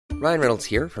Ryan Reynolds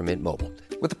here from Mint Mobile.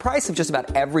 With the price of just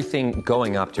about everything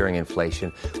going up during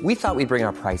inflation, we thought we'd bring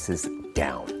our prices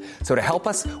down. So to help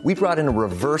us, we brought in a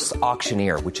reverse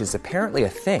auctioneer, which is apparently a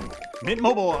thing. Mint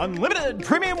Mobile Unlimited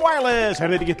Premium Wireless. How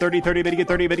to get 30, 30, bit to get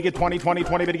 30, bit to get 20, 20,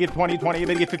 20, bit to get 20, 20,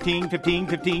 bit to get 15, 15,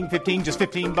 15, 15, just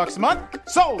 $15 a month?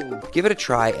 Sold! Give it a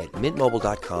try at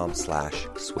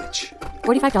mintmobile.com/switch.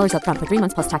 $45 up front for 3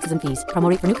 months plus taxes and fees. Promo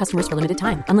rate for new customers for limited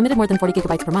time. Unlimited more than 40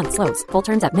 gigabytes per month. Slows full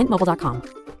terms at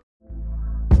mintmobile.com.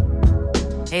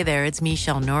 Hey there, it's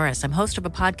Michelle Norris. I'm host of a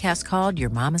podcast called Your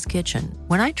Mama's Kitchen.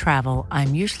 When I travel,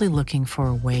 I'm usually looking for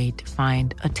a way to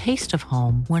find a taste of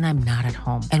home when I'm not at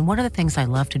home. And one of the things I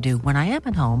love to do when I am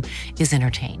at home is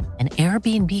entertain. And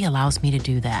Airbnb allows me to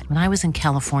do that. When I was in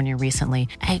California recently,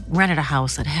 I rented a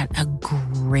house that had a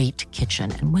great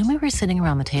kitchen. And when we were sitting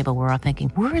around the table, we're all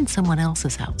thinking, we're in someone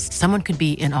else's house. Someone could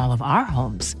be in all of our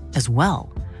homes as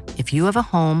well. If you have a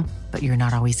home, but you're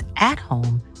not always at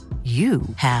home, you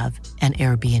have an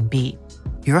Airbnb.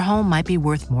 Your home might be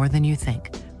worth more than you think.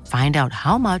 Find out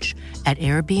how much at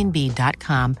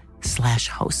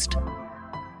airbnb.com/host.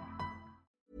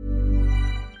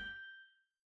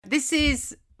 This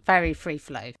is very free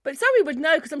flow. But Zoe would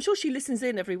know because I'm sure she listens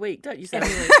in every week, don't you, Zoe?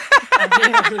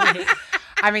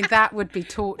 I mean, that would be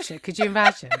torture. Could you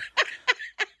imagine?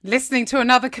 Listening to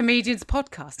another comedian's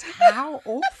podcast. How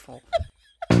awful.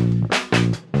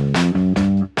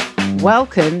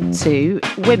 Welcome to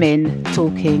Women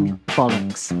Talking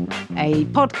Bollocks, a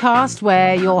podcast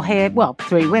where you'll hear, well,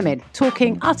 three women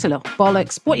talking utter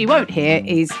bollocks. What you won't hear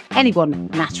is anyone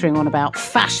nattering on about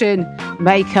fashion,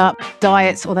 makeup,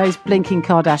 diets, or those blinking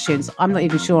Kardashians. I'm not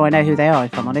even sure I know who they are,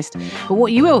 if I'm honest. But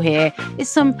what you will hear is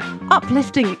some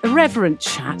uplifting, irreverent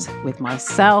chat with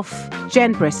myself,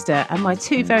 Jen Brister, and my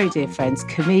two very dear friends,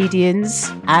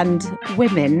 comedians and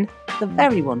women, the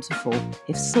very wonderful,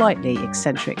 if slightly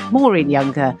eccentric, Maureen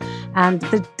Younger, and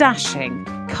the dashing,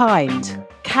 kind,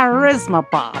 charisma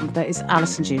bomb that is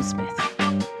Alison June Smith.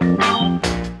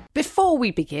 Before we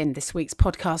begin this week's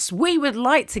podcast, we would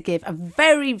like to give a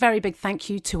very, very big thank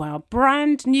you to our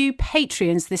brand new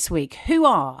Patreons this week, who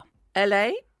are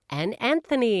LA and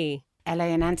Anthony. LA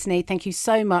and Anthony, thank you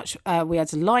so much. We are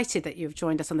delighted that you've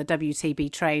joined us on the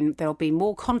WTB train. There'll be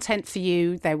more content for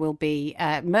you. There will be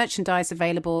merchandise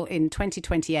available in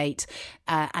 2028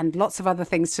 and lots of other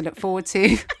things to look forward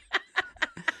to.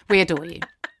 We adore you.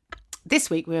 This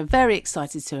week, we're very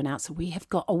excited to announce that we have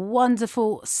got a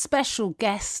wonderful special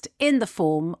guest in the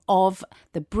form of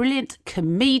the brilliant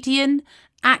comedian,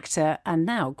 actor, and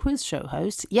now quiz show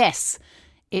host. Yes,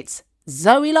 it's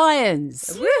Zoe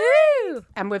Lyons. Woohoo!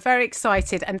 And we're very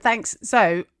excited. And thanks,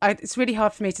 Zoe. It's really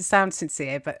hard for me to sound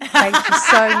sincere, but thank you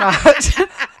so much.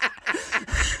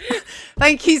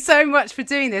 Thank you so much for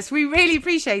doing this. We really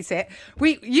appreciate it.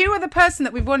 You are the person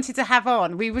that we wanted to have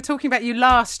on. We were talking about you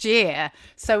last year.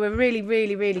 So we're really,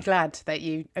 really, really glad that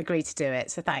you agreed to do it.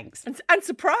 So thanks. And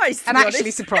surprised. And actually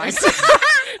surprised.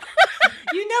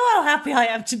 You know how happy I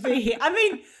am to be here. I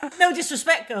mean, no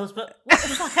disrespect, girls, but what the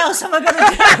fuck else am I going to do?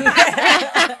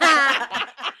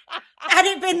 Had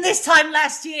it been this time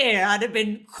last year, I'd have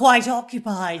been quite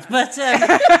occupied. But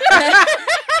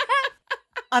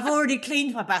I've already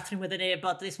cleaned my bathroom with an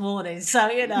earbud this morning, so,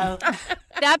 you know.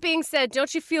 That being said,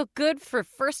 don't you feel good for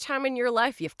first time in your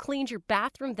life? You've cleaned your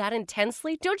bathroom that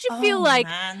intensely? Don't you feel like...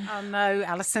 Man. Oh, no,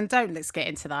 Alison, let's get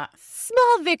into that.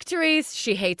 Small victories.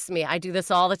 She hates me. I do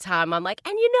this all the time. I'm like,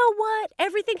 and you know what?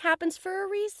 Everything happens for a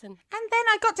reason. And then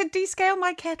I got to descale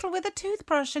my kettle with a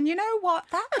toothbrush, and you know what?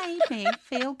 That made me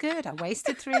feel good. I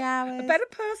wasted 3 hours. A better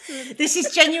person. This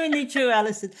is genuinely true,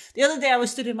 Alison. The other day I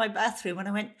was stood in my bathroom and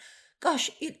I went,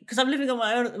 gosh, because I'm living on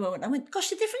my own at the moment, I went,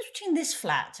 gosh, the difference between this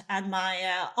flat and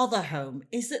my other home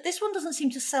is that this one doesn't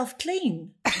seem to self-clean.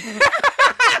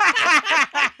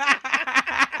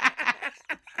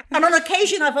 And on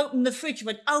occasion I've opened the fridge and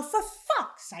went, oh, for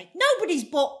fuck's sake, nobody's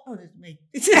bought... Oh, there's me.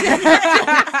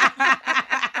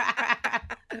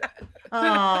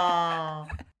 Oh,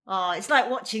 it's like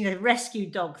watching a rescue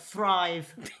dog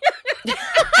thrive.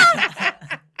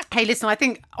 Hey, listen, I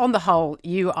think on the whole,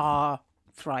 you are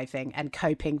thriving and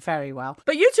coping very well.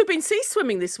 But you two have been sea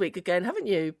swimming this week again, haven't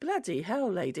you? Bloody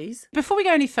hell, ladies. Before we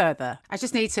go any further, I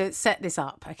just need to set this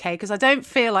up, okay? Because I don't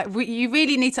feel like you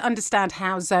really need to understand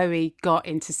how Zoe got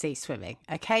into sea swimming,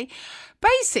 okay?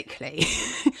 Basically,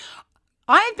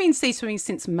 I had been sea swimming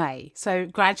since May, so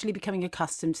gradually becoming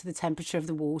accustomed to the temperature of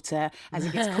the water as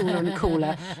it gets cooler and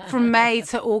cooler. From May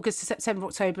to August to September,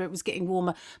 October, it was getting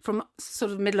warmer. From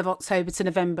sort of middle of October to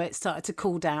November, it started to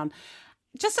cool down.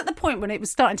 Just at the point when it was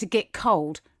starting to get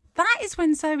cold, that is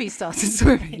when Zoe started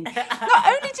swimming. Not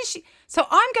only did she... So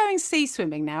I'm going sea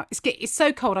swimming now. It's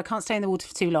so cold, I can't stay in the water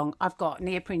for too long. I've got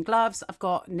neoprene gloves, I've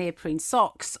got neoprene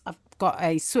socks, I've got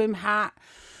a swim hat.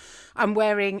 I'm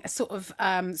wearing a sort of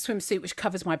swimsuit which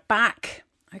covers my back,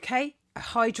 okay? A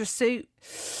Hydra suit.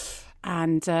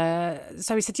 And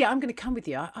Zoe said, yeah, I'm going to come with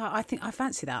you. I think I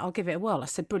fancy that. I'll give it a whirl. I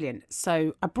said, brilliant.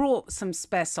 So I brought some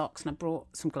spare socks and I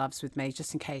brought some gloves with me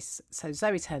just in case. So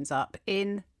Zoe turns up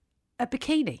in a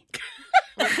bikini.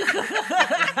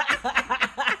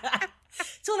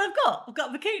 That's all I've got. I've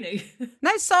got a bikini.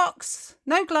 No socks,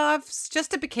 no gloves,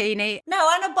 just a bikini. No,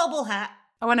 and a bobble hat.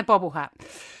 Oh, and a bobble hat.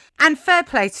 And fair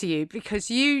play to you, because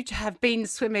you have been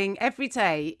swimming every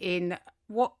day in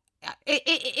what...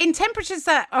 in temperatures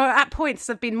that are at points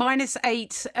have been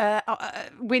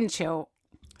 -8 wind chill.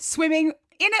 Swimming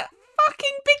in a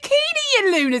fucking bikini,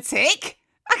 you lunatic.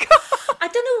 I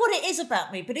don't know what it is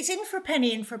about me, but it's in for a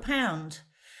penny, in for a pound.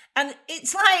 And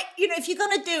it's like, if you're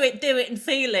going to do it and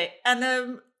feel it.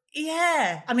 And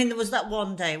yeah, I mean, there was that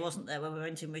one day, wasn't there, when we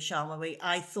went in with Sean, where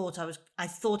I thought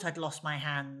I'd lost my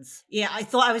hands. Yeah, I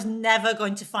thought I was never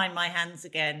going to find my hands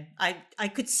again. I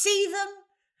could see them.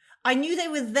 I knew they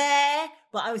were there,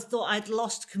 but I thought I'd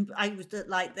lost. I was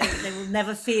like, they will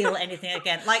never feel anything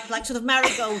again. Like sort of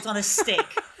marigolds on a stick.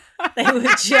 They were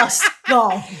just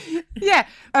gone. Yeah.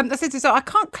 I said to Zoe, I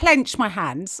can't clench my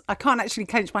hands. I can't actually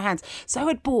clench my hands. So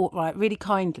I'd bought, really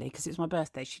kindly, because it was my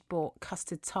birthday, she'd bought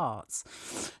custard tarts.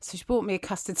 So she bought me a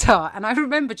custard tart, and I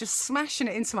remember just smashing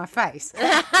it into my face.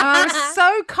 And I was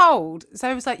so cold.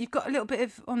 Zoe was like, you've got a little bit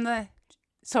of on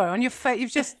your face.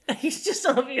 You've just... It's just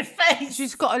all over your face.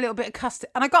 She's got a little bit of custard.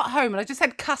 And I got home and I just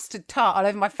had custard tart all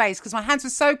over my face because my hands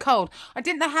were so cold. I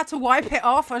didn't know how to wipe it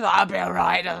off. I was like, I'll be all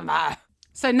right, doesn't matter.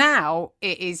 So now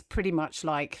it is pretty much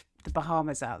like the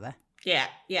Bahamas out there. Yeah.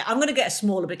 I'm going to get a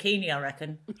smaller bikini, I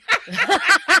reckon.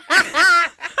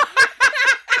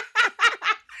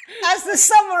 As the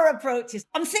summer approaches,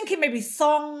 I'm thinking maybe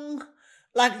thong.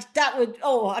 Like that would,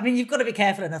 you've got to be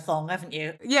careful in a thong, haven't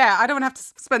you? Yeah, I don't want to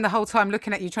have to spend the whole time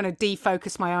looking at you trying to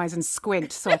defocus my eyes and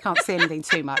squint so I can't see anything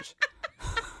too much.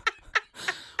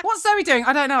 What's Zoe doing?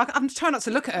 I don't know. I'm trying not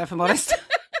to look at her, if I'm honest.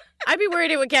 I'd be worried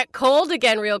it would get cold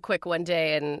again real quick one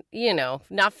day, and,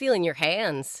 not feeling your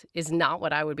hands is not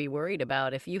what I would be worried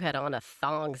about. If you had on a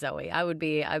thong, Zoe, I'd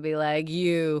be like,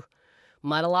 you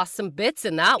might have lost some bits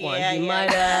in that one. Yeah, you might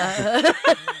have.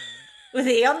 With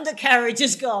the undercarriage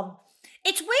is gone.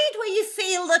 It's weird where you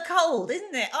feel the cold,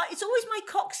 isn't it? It's always my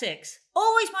coccyx.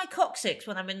 Always my coccyx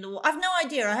when I'm in the water. I've no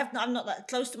idea. I'm not that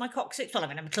close to my coccyx. Well,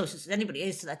 I'm closest as anybody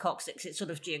is to their coccyx. It's sort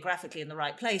of geographically in the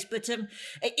right place. But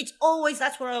it's always,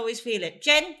 that's where I always feel it.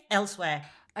 Jen, elsewhere.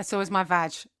 It's always my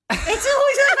vag. It's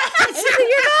always a vag. It's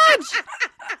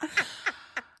your vag.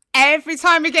 Every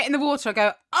time we get in the water, I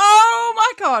go, oh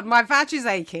my God, my vag is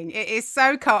aching. It is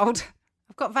so cold.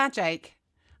 I've got vag ache.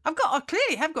 I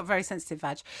clearly have got very sensitive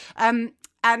vag. Clearly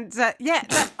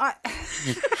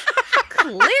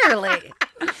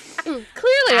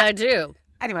I do.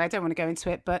 Anyway, I don't want to go into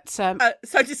it, but... so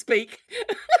to speak.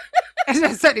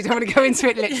 I certainly don't want to go into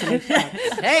it literally.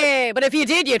 Hey, but if you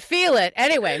did, you'd feel it.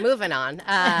 Anyway, moving on.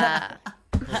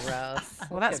 Gross.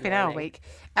 Well, that's been our week.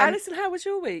 Alison, how was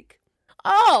your week?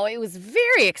 Oh, it was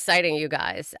very exciting, you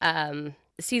guys.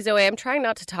 See, Zoe, I'm trying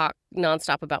not to talk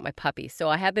nonstop about my puppy, so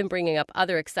I have been bringing up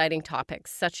other exciting topics,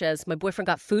 such as my boyfriend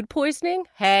got food poisoning.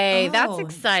 Hey, that's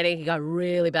exciting. He got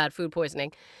really bad food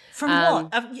poisoning. From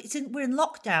what? We're in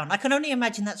lockdown. I can only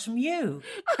imagine that's from you.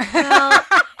 Well,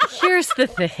 here's the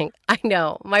thing. I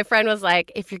know. My friend was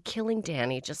like, if you're killing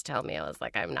Danny, just tell me. I was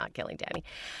like, I'm not killing Danny.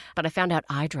 But I found out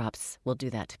eye drops will do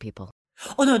that to people.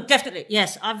 Oh, no, definitely.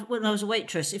 Yes. When I was a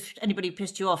waitress, if anybody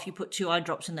pissed you off, you put 2 eye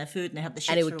drops in their food and they had the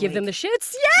shits. And it would give them the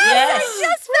shits? Yes. I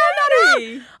just found that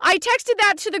out. I texted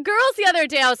that to the girls the other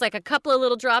day. I was like, a couple of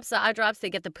little drops, eye drops, they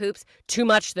get the poops. Too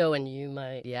much, though, and you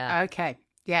might, yeah. Okay.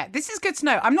 Yeah, this is good to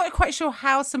know. I'm not quite sure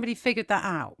how somebody figured that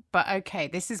out, but okay,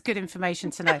 this is good information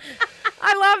to know.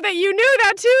 I love that you knew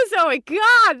that too, Zoe.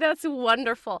 God, that's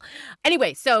wonderful.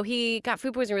 Anyway, so he got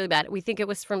food poisoning really bad. We think it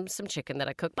was from some chicken that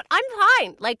I cooked, but I'm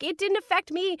fine. Like, it didn't affect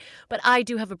me, but I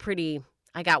do have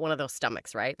I got one of those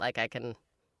stomachs, right? Like,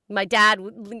 my dad,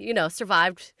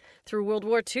 survived through World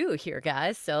War II here,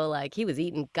 guys. So, like, he was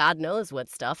eating God knows what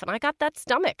stuff, and I got that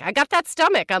stomach. I'm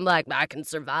like, I can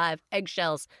survive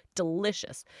eggshells,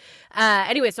 delicious.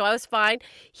 Anyway, so I was fine.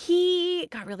 He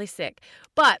got really sick.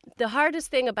 But the hardest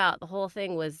thing about the whole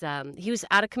thing was he was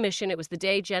out of commission. It was the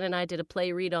day Jen and I did a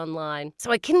play read online.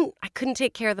 So I couldn't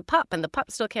take care of the pup, and the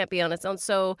pup still can't be on its own.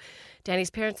 So Danny's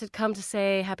parents had come to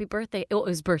say happy birthday. Oh, it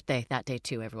was birthday that day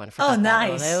too, everyone. Oh,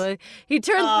 nice. He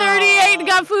turned 38 and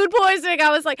got food poisoning. I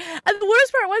was like, and the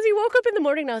worst part was he woke up in the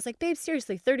morning and I was like, babe,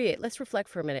 seriously, 38, let's reflect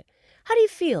for a minute. How do you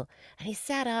feel? And he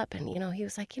sat up and, he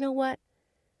was like, you know what?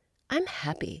 I'm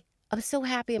happy. I'm so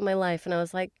happy in my life. And I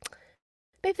was like,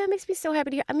 babe, that makes me so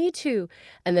happy to hear. Me too.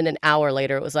 And then an hour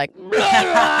later, it was like,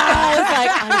 I was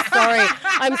like,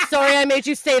 I'm sorry I made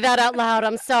you say that out loud.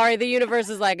 I'm sorry. The universe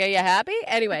is like, are you happy?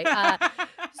 Anyway, so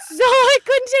I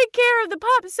couldn't take care of the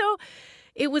pup. So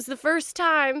it was the first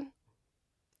time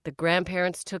the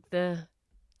grandparents took the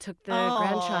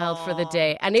grandchild for the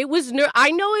day. And it was,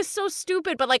 I know it's so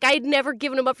stupid, but like I had never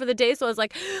given him up for the day. So I was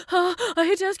like, I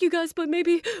hate to ask you guys, but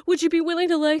maybe would you be willing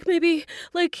to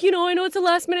I know it's a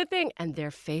last minute thing. And their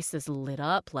faces lit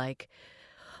up like,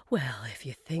 well, if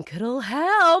you think it'll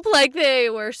help. Like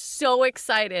they were so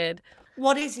excited.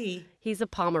 What is he? He's a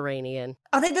Pomeranian.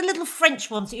 Are they the little French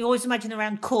ones that you always imagine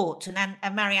around court? And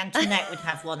Marie Antoinette would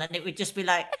have one and it would just be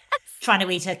like trying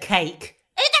to eat her cake.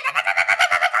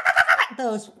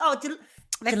 Those.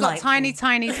 They've got tiny,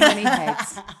 tiny, tiny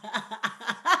heads.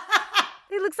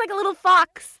 He looks like a little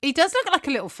fox. He does look like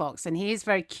a little fox, and he is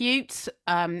very cute.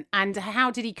 And how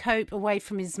did he cope away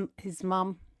from his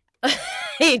mum?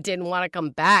 He didn't want to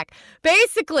come back.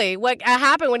 Basically, what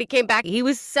happened when he came back, he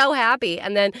was so happy,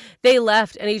 and then they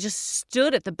left, and he just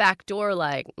stood at the back door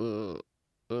like,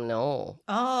 no.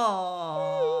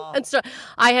 Oh. And so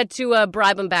I had to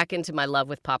bribe him back into my love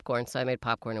with popcorn. So I made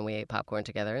popcorn and we ate popcorn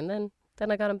together. And then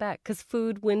I got him back because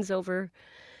food wins over.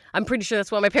 I'm pretty sure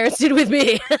that's what my parents did with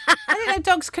me. I didn't know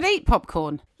dogs could eat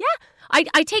popcorn. Yeah.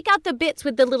 I take out the bits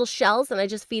with the little shells and I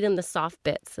just feed them the soft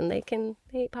bits and they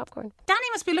eat popcorn. Danny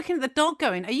must be looking at the dog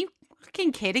going, are you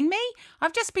fucking kidding me?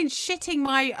 I've just been shitting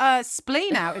my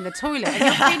spleen out in the toilet and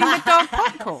you're feeding the dog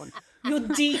popcorn. You're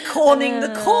decorning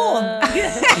the corn.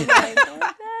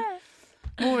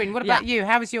 Maureen, what about you?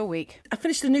 How was your week? I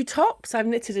finished a new top, so I've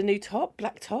knitted a new top,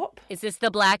 black top. Is this the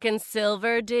black and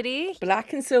silver ditty?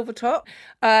 Black and silver top.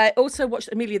 I also watched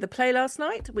Amelia the Play last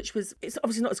night, it's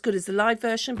obviously not as good as the live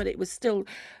version, but it was still,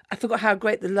 I forgot how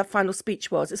great the final speech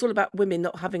was. It's all about women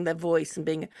not having their voice and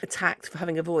being attacked for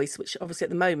having a voice, which obviously at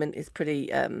the moment is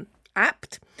pretty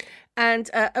apt.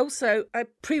 And also, I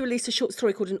pre-released a short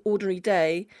story called An Ordinary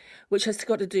Day, which has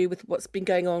got to do with what's been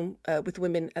going on with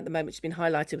women at the moment, which has been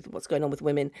highlighted with what's going on with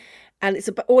women. And it's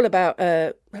all about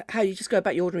how you just go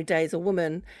about your ordinary day as a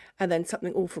woman, and then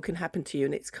something awful can happen to you.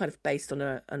 And it's kind of based on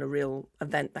a real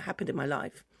event that happened in my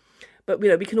life. But,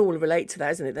 we can all relate to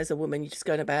that, isn't it? There's a woman, you're just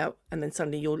going about, and then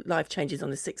suddenly your life changes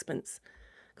on a sixpence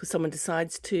because someone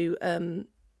decides to...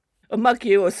 or mug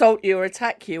you, or assault you, or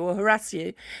attack you, or harass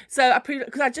you. So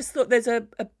because I just thought there's a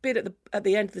bit at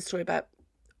the end of the story about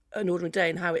An Ordinary Day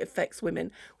and how it affects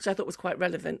women, which I thought was quite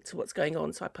relevant to what's going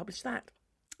on. So I published that.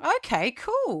 Okay,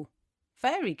 cool.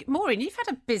 Very good. Maureen, you've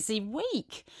had a busy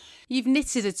week. You've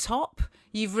knitted a top.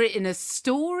 You've written a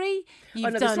story.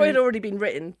 The story had already been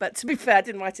written, but to be fair, I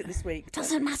didn't write it this week.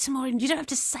 Doesn't matter, Maureen. You don't have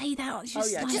to say that.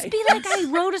 Just be like,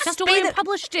 I wrote a story and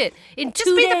published it in 2 days.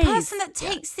 Just be the person that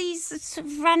takes these sort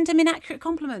of random, inaccurate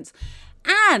compliments.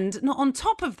 And not on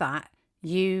top of that,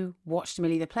 you watched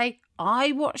Amelia the Play.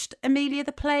 I watched Amelia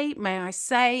the Play. May I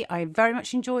say, I very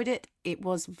much enjoyed it. It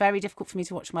was very difficult for me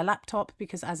to watch my laptop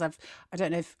because I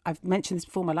don't know if I've mentioned this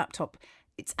before, my laptop,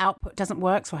 its output doesn't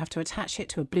work, so I have to attach it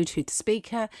to a Bluetooth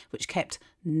speaker, which kept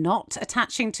not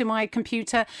attaching to my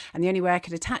computer. And the only way I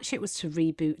could attach it was to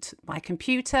reboot my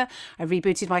computer. I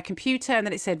rebooted my computer and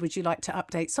then it said, would you like to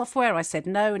update software? I said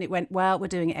no. And it went, well, we're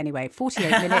doing it anyway. 48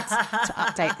 minutes to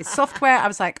update this software. I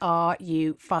was like, are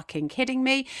you fucking kidding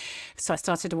me? So I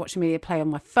started to watch Amelia Play on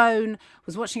my phone,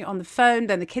 was watching it on the phone.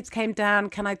 Then the kids came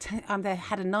down. They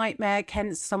had a nightmare.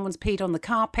 Someone's peed on the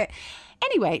carpet.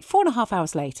 Anyway, 4.5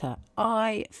 hours later,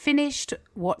 I finished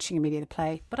watching Amelia the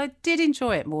Play, but I did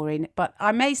enjoy it, Maureen. But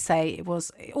I may say it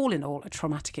was, all in all, a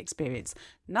traumatic experience.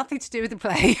 Nothing to do with the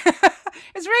play.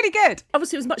 It's really good.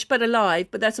 Obviously, it was much better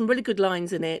live, but there's some really good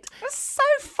lines in it. It was so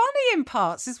funny in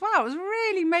parts as well. It was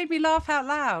really made me laugh out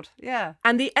loud. Yeah.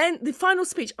 And the final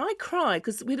speech, I cried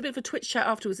because we had a bit of a Twitch chat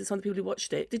afterwards with some of the people who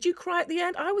watched it. Did you cry at the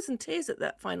end? I was in tears at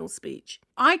that final speech.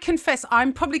 I confess,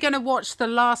 I'm probably going to watch the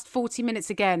last 40 minutes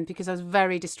again because I was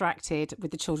very distracted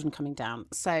with the children coming down.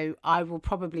 So I will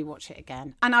probably watch it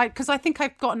again. And because I think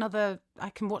I've got another I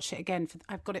can watch it again.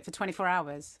 I've got it for 24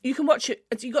 hours. You can watch it.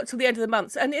 You got till the end of the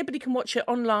month, and anybody can watch it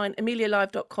online.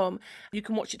 AmeliaLive.com. You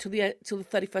can watch it till the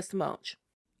 31st of March.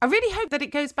 I really hope that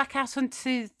it goes back out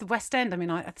onto the West End. I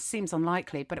mean, it seems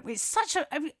unlikely, but it's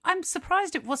I'm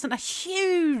surprised it wasn't a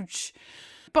huge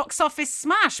box office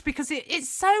smash because it's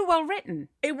so well written.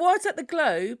 It was at the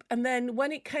Globe, and then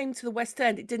when it came to the West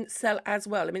End, it didn't sell as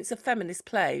well. I mean, it's a feminist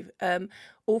play,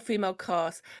 all-female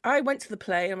cast. I went to the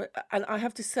play, and I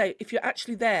have to say, if you're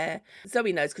actually there,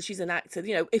 Zoe knows because she's an actor,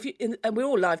 you know, and we're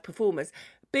all live performers,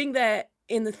 being there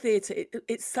in the theatre,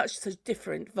 it's such a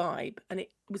different vibe, and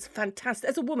it was fantastic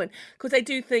as a woman because they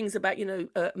do things about, you know,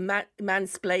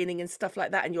 mansplaining and stuff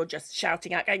like that, and you're just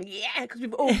shouting out, going, yeah, because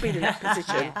we've all been in that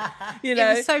position. You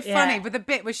know, it was so funny with the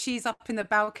bit where she's up in the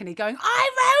balcony going,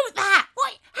 "I wrote that."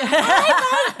 What?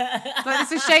 I wrote. Like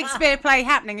there's a Shakespeare play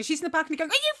happening, and she's in the balcony going,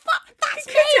 "Are you fuck? That's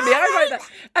me. I wrote that."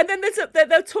 And then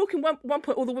they're talking. One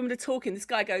point, all the women are talking. This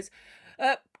guy goes,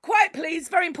 "Quiet, please.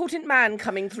 Very important man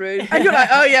coming through." And you're like,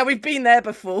 "Oh yeah, we've been there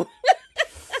before."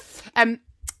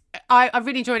 I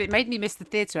really enjoyed it. It made me miss the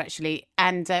theatre, actually.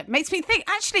 And makes me think,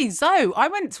 actually, Zoe,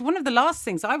 one of the last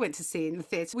things I went to see in the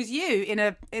theatre was you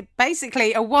in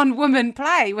basically a one-woman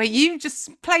play where you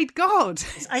just played God.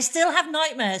 I still have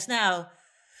nightmares now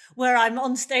where I'm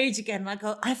on stage again and I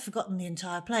go, I've forgotten the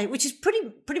entire play, which is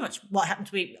pretty much what happened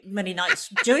to me many nights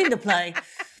during the play.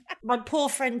 My poor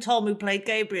friend Tom, who played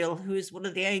Gabriel, who is one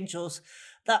of the angels,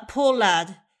 that poor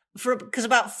lad, because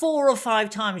about 4 or 5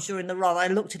 times during the run, I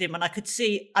looked at him and I could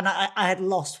see, and I had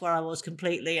lost where I was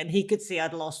completely, and he could see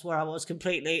I'd lost where I was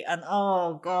completely, and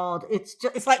oh God, it's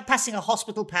like passing a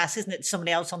hospital pass, isn't it, to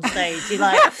somebody else on stage? You're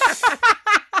like,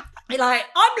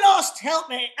 I'm lost, help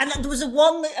me. And there was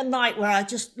a night where I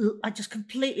just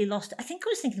completely lost it. I think I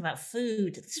was thinking about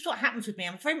food. This is what happens with me.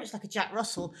 I'm very much like a Jack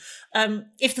Russell.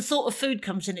 If the thought of food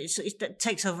comes in, it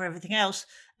takes over everything else.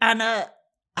 And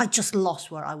I just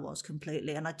lost where I was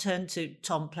completely. And I turned to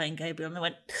Tom playing Gabriel and I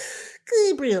went,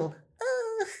 Gabriel,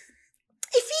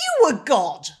 if you were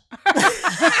God, what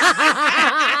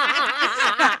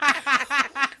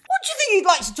do you think you'd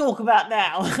like to talk about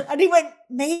now? And he went,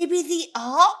 maybe the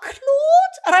Ark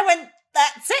Lord? And I went,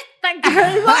 that's it, thank you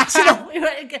very much. And we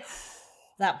went again.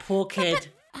 That poor kid.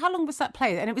 How long was that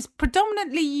play? And it was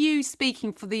predominantly you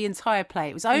speaking for the entire play.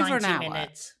 It was over an hour. 90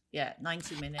 minutes. Yeah,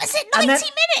 90 minutes. Is it 90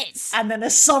 minutes? And then a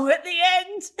song at the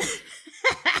end.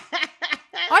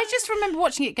 I just remember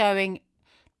watching it going,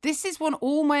 this is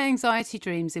all my anxiety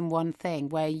dreams in one thing,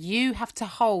 where you have to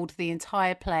hold the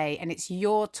entire play and it's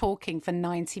you're talking for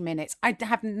 90 minutes. I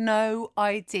have no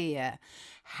idea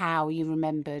how you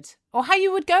remembered or how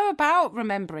you would go about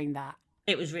remembering that.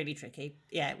 It was really tricky.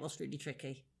 Yeah, it was really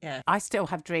tricky. Yeah. I still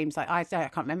have dreams. Like I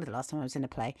can't remember the last time I was in a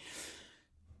play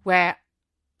where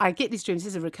I get these dreams.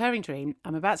 This is a recurring dream.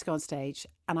 I'm about to go on stage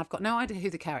and I've got no idea who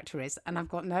the character is and I've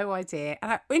got no idea.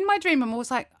 And in my dream, I'm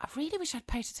always like, I really wish I'd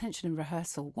paid attention in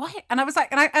rehearsal. Why? And I was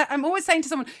like, and I'm always saying to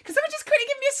someone, can someone just quickly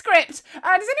give me a script? Does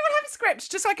anyone have a script?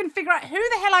 Just so I can figure out who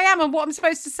the hell I am and what I'm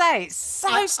supposed to say. It's so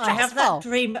stressful. I have that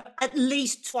dream at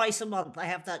least twice a month. I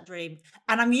have that dream.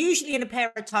 And I'm usually in a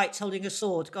pair of tights holding a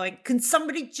sword going, can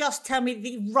somebody just tell me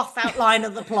the rough outline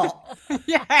of the plot?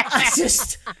 Yeah. I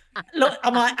just... Look,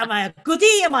 am I a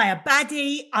goodie? Am I a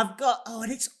baddie? I've got,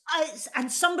 and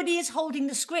somebody is holding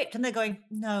the script and they're going,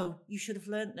 no, you should have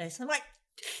learnt this. I'm like,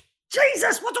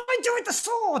 Jesus, what do I do with the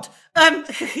sword?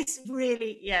 It's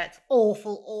really, it's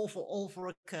awful,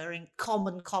 recurring,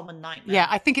 common nightmare. Yeah,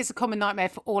 I think it's a common nightmare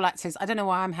for all actors. I don't know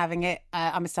why I'm having it.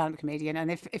 I'm a stand-up comedian, and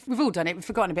if we've all done it, we've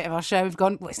forgotten a bit of our show. We've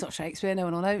gone, well, it's not Shakespeare, no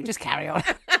one will know. Just carry on.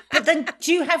 But then,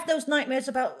 do you have those nightmares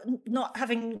about not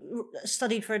having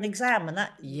studied for an exam and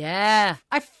that? Yeah.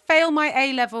 I fail my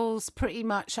A-levels pretty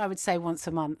much, I would say, twice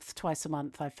a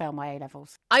month. I fail my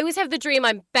A-levels. I always have the dream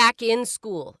I'm back in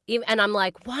school. And I'm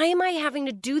like, why am I having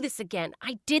to do this again?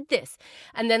 I did this.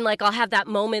 And then, like, I'll have that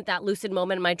lucid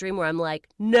moment in my dream where I'm like,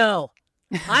 no,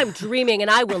 I'm dreaming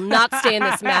and I will not stay in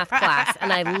this math class.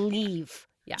 And I leave.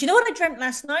 Yeah. Do you know what I dreamt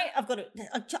last night?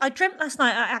 I dreamt last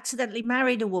night I accidentally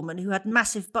married a woman who had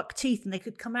massive buck teeth and they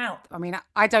could come out. I mean,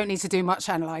 I don't need to do much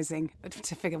analysing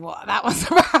to figure what that was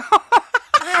about.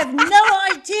 I have no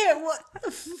idea what the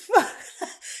fuck.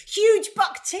 Huge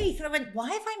buck teeth. And I went,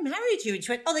 why have I married you? And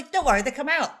she went, don't worry, they come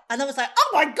out. And I was like, oh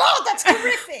my God, that's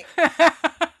horrific.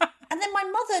 And then my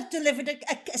mother delivered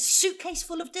a suitcase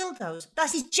full of dildos.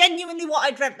 That is genuinely what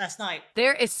I dreamt last night.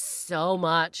 There is so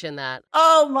much in that.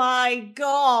 Oh my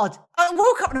God. I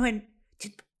woke up and I went,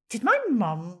 did my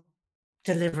mum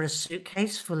deliver a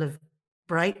suitcase full of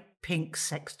bright pink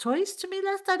sex toys to me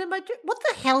last night in my dream? What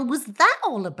the hell was that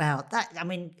all about?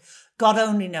 God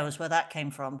only knows where that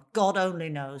came from. God only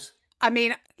knows. I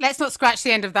mean, let's not scratch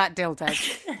the end of that dildo.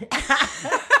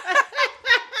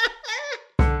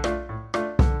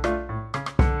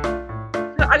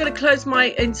 I'm going to close my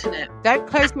internet. Don't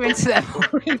close your internet,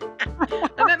 Maureen.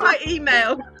 I meant my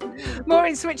email.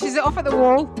 Maureen switches it off at the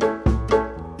wall.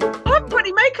 I haven't put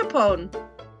any makeup on.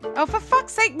 Oh, for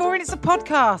fuck's sake, Maureen, it's a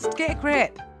podcast. Get a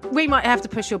grip. We might have to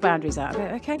push your boundaries out of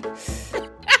it, okay?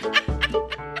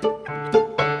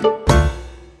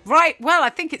 Right, well, I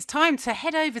think it's time to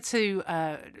head over to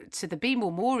the Be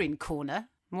More Maureen corner.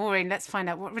 Maureen, let's find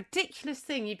out what ridiculous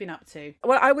thing you've been up to.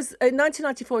 Well, I was in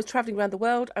 1994. I was traveling around the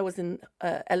world. I was in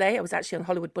LA. I was actually on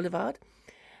Hollywood Boulevard,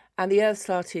 and the earth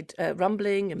started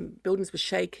rumbling, and buildings were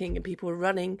shaking, and people were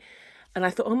running. And I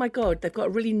thought, oh my God, they've got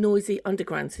a really noisy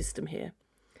underground system here.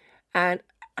 And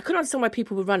I couldn't understand why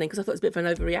people were running because I thought it was a bit of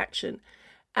an overreaction.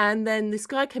 And then this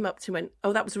guy came up to me and went,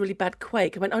 oh, that was a really bad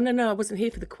quake. I went, oh, no, I wasn't here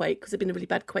for the quake because there'd been a really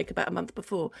bad quake about a month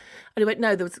before. And he went,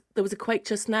 no, there was a quake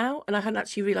just now. And I hadn't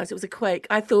actually realised it was a quake.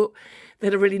 I thought they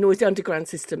had a really noisy underground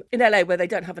system in LA where they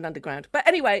don't have an underground. But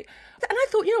anyway, and I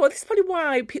thought, you know what, this is probably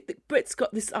why the Brits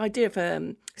got this idea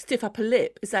of stiff upper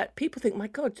lip, is that people think, my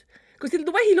God, because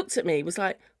the way he looked at me was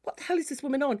like, what the hell is this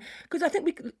woman on? Because I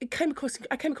think I came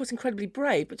across incredibly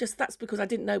brave, but just that's because I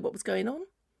didn't know what was going on.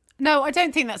 No, I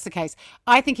don't think that's the case.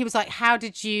 I think he was like, how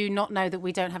did you not know that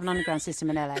we don't have an underground system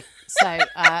in LA? So,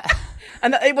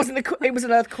 and that it was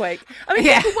an earthquake. I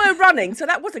mean, people were running, so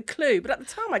that was a clue. But at the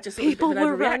time, I just thought People it was a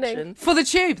bit of were an overreaction. running. for the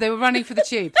tube. They were running for the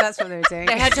tube. That's what they were doing.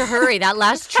 They had to hurry. That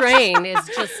last train is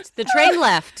just, the train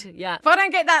left. Yeah. If I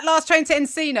don't get that last train to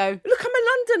Encino. Look, I'm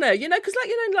a Londoner, because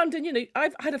in London,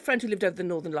 I've had a friend who lived over the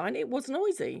Northern Line. It was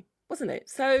noisy, wasn't it?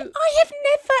 So I have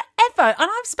never, ever, and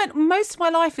I've spent most of my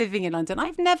life living in London,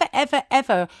 I've never, ever,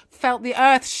 ever felt the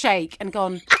earth shake and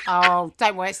gone, oh,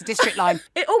 don't worry, it's the district line.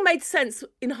 it all made sense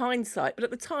in hindsight, but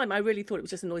at the time, I really thought it was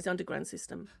just a noisy underground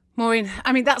system. Maureen,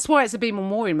 I mean, that's why it's a Be More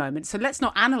Maureen moment, so let's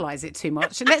not analyse it too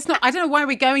much. And I don't know why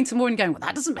we're going to Maureen going, well,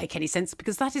 that doesn't make any sense,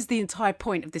 because that is the entire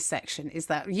point of this section, is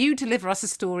that you deliver us a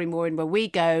story, Maureen, where we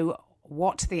go,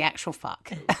 what the actual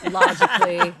fuck?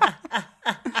 Logically.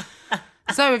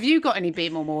 So have you got any Be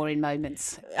More Maureen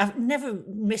moments? I've never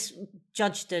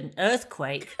misjudged an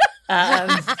earthquake.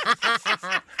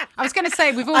 I was going to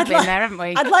say, we've all been there, haven't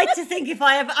we? I'd like to think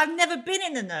I've never been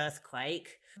in an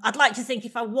earthquake. I'd like to think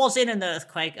if I was in an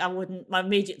earthquake, my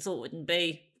immediate thought wouldn't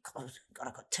be, God,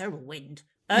 I've got terrible wind.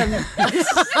 That's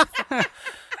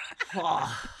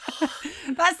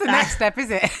the next step,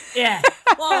 is it? Yeah.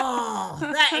 Oh,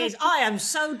 that is. I am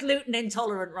so gluten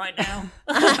intolerant right now.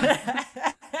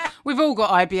 We've all got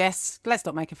IBS. Let's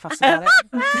not make a fuss about it.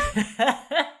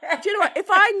 Do you know what? If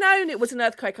I'd known it was an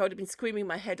earthquake, I would have been screaming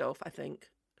my head off, I think.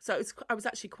 So I was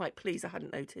actually quite pleased I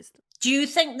hadn't noticed. Do you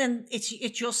think then it's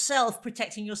yourself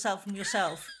protecting yourself from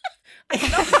yourself? I don't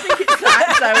think it's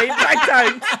that, Zoe, but I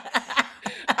don't.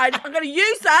 I'm going to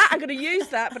use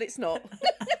that, but it's not.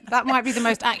 That might be the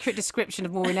most accurate description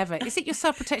of Maureen ever. Is it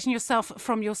yourself protecting yourself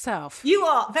from yourself? You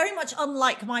are very much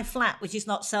unlike my flat, which is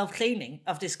not self-cleaning,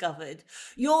 I've discovered.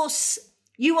 You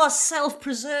are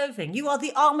self-preserving. You are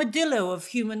the armadillo of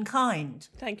humankind.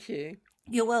 Thank you.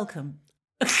 You're welcome.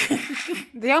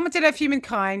 The armadillo of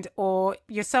humankind, or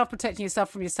yourself protecting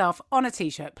yourself from yourself on a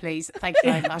T-shirt, please. Thank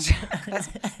you very much.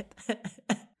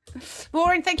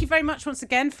 Maureen, thank you very much once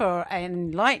again for an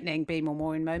enlightening Be More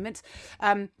Maureen moment.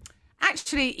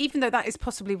 Actually, even though that is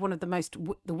possibly one of the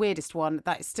weirdest one,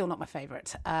 that is still not my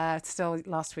favourite. Still,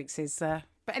 last week's is.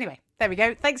 But anyway, there we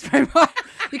go. Thanks very much.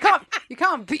 You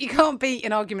can't beat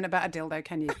an argument about a dildo,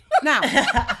 can you? Now,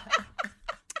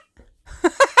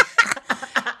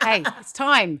 hey, it's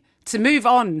time to move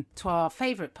on to our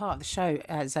favourite part of the show,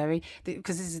 Zoe,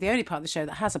 because this is the only part of the show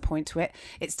that has a point to it.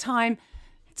 It's time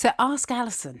to ask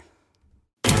Alison.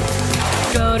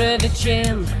 Go to the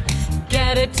gym,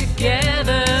 get it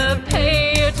together,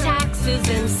 pay your taxes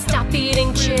and stop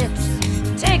eating chips.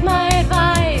 Take my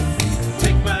advice,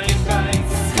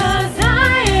 'cause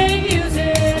I ain't using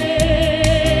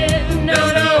it.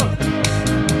 No.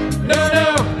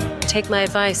 Take my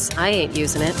advice, I ain't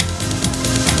using it.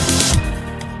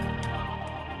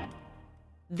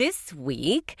 This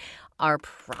week, our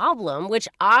problem, which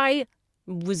I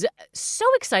was so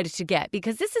excited to get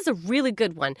because this is a really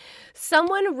good one.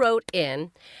 Someone wrote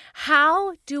in,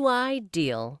 how do I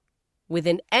deal with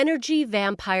an energy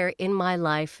vampire in my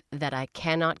life that I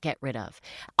cannot get rid of?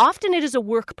 Often it is a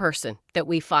work person that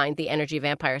we find the energy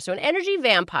vampire. So an energy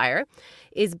vampire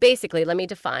is basically, let me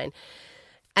define,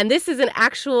 and this is an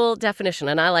actual definition,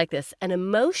 and I like this, an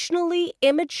emotionally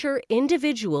immature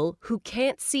individual who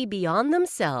can't see beyond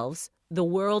themselves. The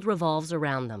world revolves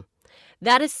around them.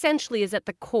 That essentially is at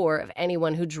the core of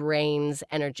anyone who drains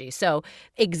energy. So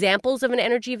examples of an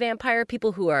energy vampire,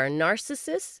 people who are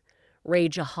narcissists,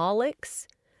 rageaholics,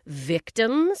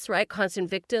 victims, right? Constant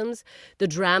victims, the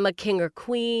drama king or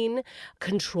queen,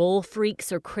 control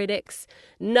freaks or critics,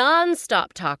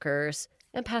 nonstop talkers,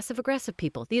 and passive-aggressive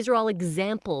people. These are all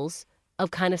examples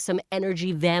of kind of some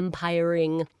energy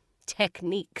vampiring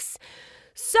techniques.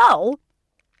 So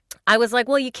I was like,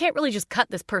 well, you can't really just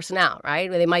cut this person out, right?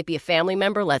 They might be a family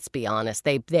member. Let's be honest.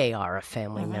 They are a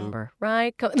family member,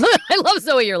 right? I love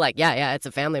Zoe. You're like, yeah, it's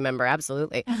a family member.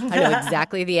 Absolutely. I know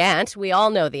exactly the aunt. We all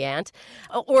know the aunt.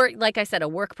 Or like I said, a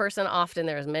work person. Often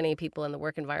there's many people in the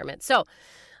work environment. So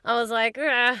I was like,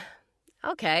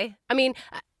 okay. I mean,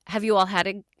 have you all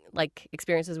had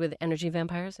experiences with energy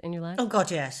vampires in your life? Oh God,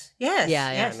 yes. Yes.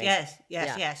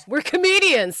 Yes. We're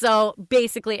comedians, so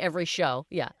basically every show,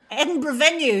 Edinburgh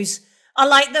venues are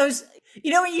like those,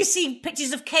 when you see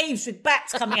pictures of caves with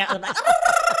bats coming out of them,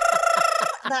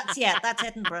 that's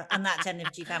Edinburgh, and that's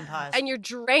energy vampires. And you're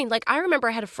drained. Like, I remember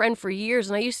I had a friend for years,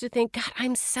 and I used to think, God,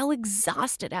 I'm so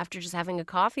exhausted after just having a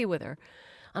coffee with her.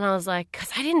 And I was like,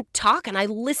 because I didn't talk and I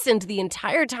listened the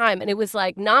entire time. And it was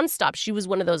like nonstop. She was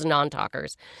one of those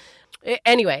non-talkers.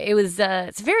 Anyway,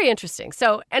 it's very interesting.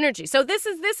 So energy. So this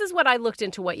is what I looked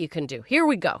into what you can do. Here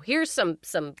we go. Here's some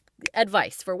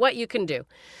advice for what you can do.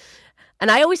 And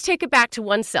I always take it back to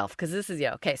oneself because this is,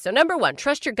 okay. So number 1,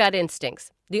 trust your gut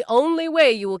instincts. The only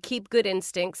way you will keep good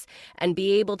instincts and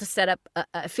be able to set up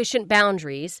efficient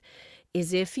boundaries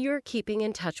is if you're keeping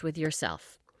in touch with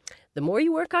yourself. The more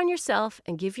you work on yourself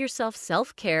and give yourself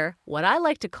self-care, what I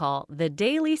like to call the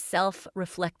daily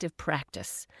self-reflective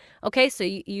practice. Okay, so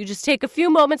you just take a few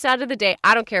moments out of the day.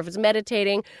 I don't care if it's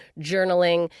meditating,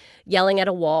 journaling, yelling at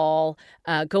a wall,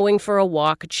 going for a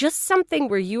walk, just something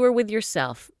where you are with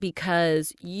yourself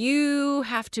because you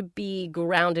have to be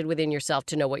grounded within yourself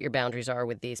to know what your boundaries are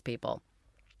with these people.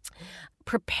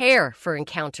 Prepare for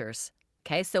encounters.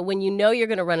 Okay, so when you know you're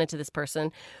going to run into this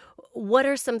person, what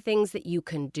are some things that you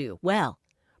can do? Well,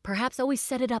 perhaps always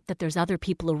set it up that there's other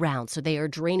people around so they are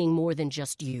draining more than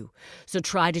just you. So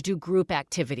try to do group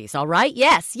activities, all right?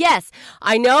 Yes.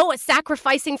 I know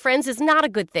sacrificing friends is not a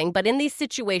good thing, but in these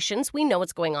situations, we know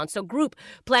what's going on. So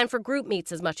plan for group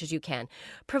meets as much as you can.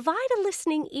 Provide a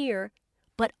listening ear,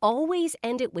 but always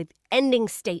end it with ending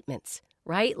statements.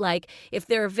 Right? Like if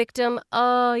they're a victim,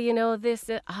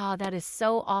 that is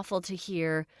so awful to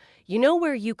hear. You know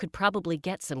where you could probably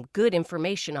get some good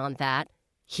information on that?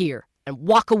 Here. And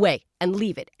walk away and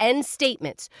leave it. End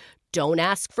statements. Don't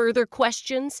ask further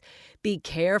questions. Be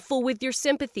careful with your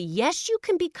sympathy. Yes, you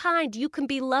can be kind. You can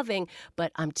be loving.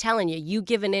 But I'm telling you, you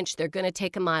give an inch, they're going to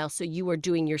take a mile. So you are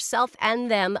doing yourself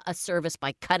and them a service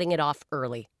by cutting it off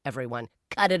early, everyone.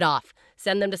 Cut it off.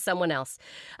 Send them to someone else.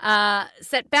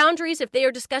 Set boundaries if they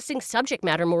are discussing subject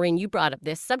matter. Maureen, you brought up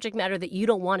this subject matter that you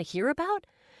don't want to hear about.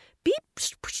 Be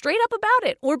straight up about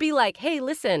it or be like, hey,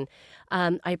 listen,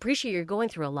 I appreciate you're going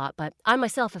through a lot, but I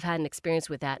myself have had an experience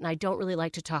with that and I don't really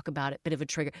like to talk about it. Bit of a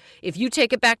trigger. If you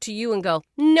take it back to you and go,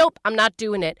 nope, I'm not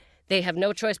doing it, they have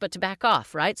no choice but to back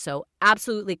off, right? So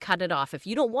absolutely cut it off. If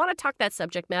you don't want to talk that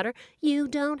subject matter, you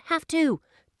don't have to.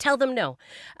 Tell them no.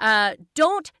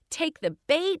 Don't take the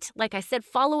bait. Like I said,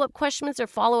 follow-up questions or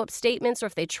follow-up statements, or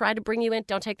if they try to bring you in,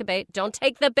 don't take the bait. Don't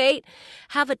take the bait.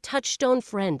 Have a touchstone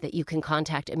friend that you can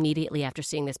contact immediately after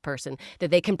seeing this person,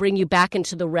 that they can bring you back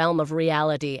into the realm of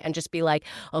reality and just be like,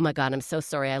 oh my God, I'm so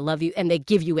sorry, I love you. And they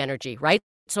give you energy, right?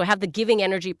 So have the giving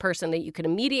energy person that you can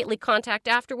immediately contact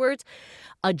afterwards.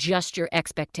 Adjust your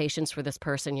expectations for this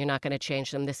person. You're not going to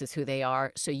change them. This is who they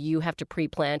are. So you have to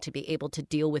pre-plan to be able to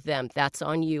deal with them. That's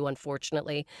on you,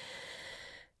 unfortunately.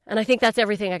 And I think that's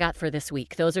everything I got for this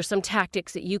week. Those are some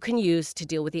tactics that you can use to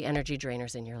deal with the energy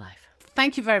drainers in your life.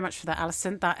 Thank you very much for that,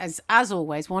 Alison. That is, as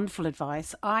always, wonderful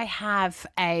advice. I have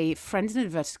a friend in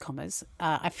inverted commas.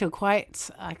 I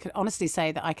could honestly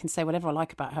say that I can say whatever I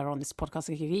like about her on this podcast.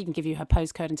 I could even give you her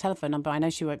postcode and telephone number. I know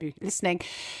she won't be listening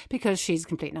because she's a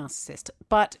complete narcissist.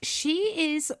 But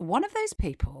she is one of those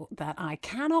people that I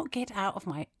cannot get out of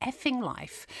my effing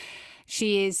life.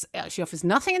 She offers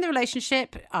nothing in the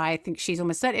relationship. I think she's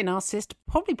almost certainly a narcissist,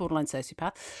 probably borderline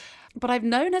sociopath. But I've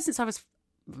known her since I was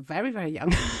very, very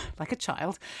young, like a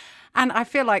child. And I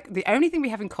feel like the only thing we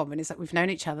have in common is that we've known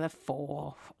each other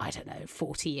for,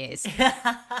 40 years.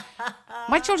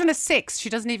 My children are 6. She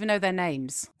doesn't even know their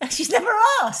names. She's never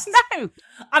asked. No.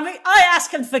 I mean, I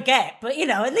ask and forget, but,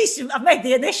 at least I've made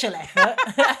the initial effort.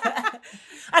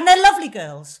 And they're lovely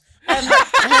girls.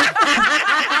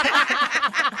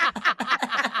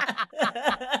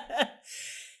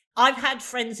 I've had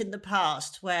friends in the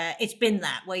past where it's been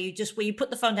that, where you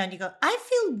put the phone down, you go, I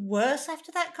feel worse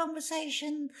after that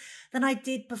conversation than I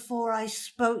did before I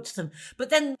spoke to them.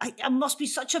 But then I must be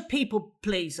such a people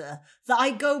pleaser that I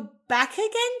go back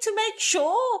again to make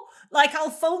sure. Like,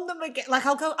 I'll phone them again. Like,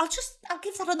 I'll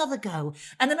give that another go.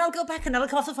 And then I'll go back and I'll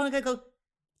come off the phone and go,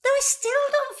 no, I still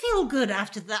don't feel good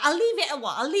after that. I'll leave it a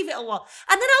while. And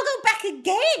then I'll go back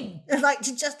again, like,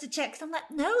 to check. I'm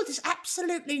like, no, there's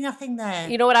absolutely nothing there.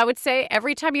 You know what I would say?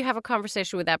 Every time you have a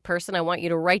conversation with that person, I want you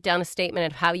to write down a statement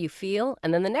of how you feel.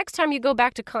 And then the next time you go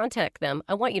back to contact them,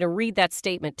 I want you to read that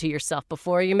statement to yourself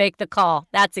before you make the call.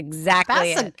 That's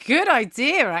exactly it. That's a good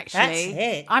idea, actually. That's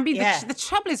it. I mean, Yeah. the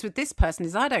trouble is with this person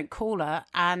is I don't call her,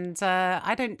 and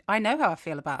I know how I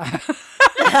feel about her.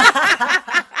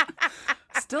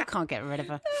 Still can't get rid of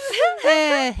her.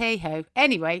 Hey ho.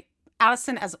 Anyway,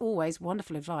 Alison, as always,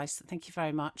 wonderful advice. Thank you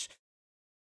very much.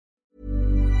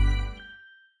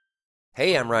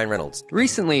 Hey, I'm Ryan Reynolds.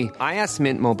 Recently, I asked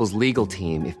Mint Mobile's legal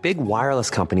team if big wireless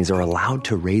companies are allowed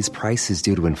to raise prices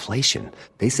due to inflation.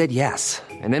 They said yes.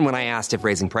 And then when I asked if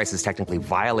raising prices technically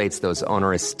violates those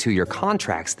onerous 2-year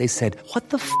contracts, they said, what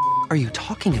the f*** are you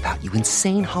talking about, you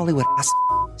insane Hollywood ass f-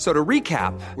 So to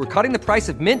recap, we're cutting the price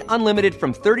of Mint Unlimited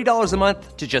from $30 a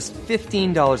month to just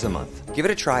 $15 a month. Give it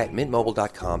a try at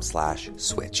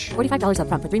mintmobile.com/switch. $45 up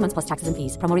front for 3 months plus taxes and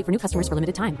fees. Promo rate for new customers for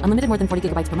limited time. Unlimited more than 40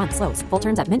 gigabytes per month. Slows full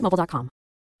terms at mintmobile.com.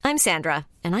 I'm Sandra,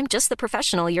 and I'm just the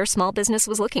professional your small business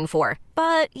was looking for.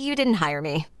 But you didn't hire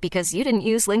me because you didn't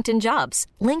use LinkedIn Jobs.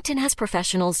 LinkedIn has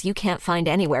professionals you can't find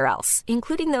anywhere else,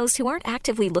 including those who aren't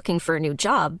actively looking for a new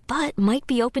job, but might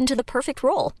be open to the perfect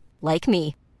role, like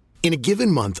me. In a given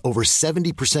month, over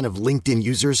 70% of LinkedIn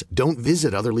users don't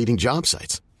visit other leading job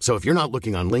sites. So if you're not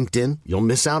looking on LinkedIn, you'll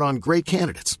miss out on great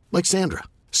candidates like Sandra.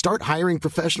 Start hiring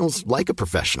professionals like a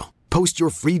professional. Post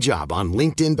your free job on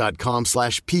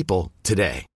linkedin.com/people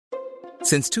today.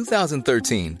 Since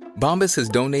 2013, Bombas has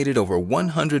donated over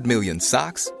 100 million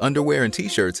socks, underwear, and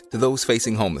T-shirts to those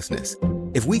facing homelessness.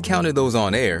 If we counted those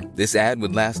on air, this ad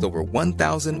would last over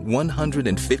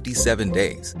 1,157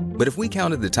 days. But if we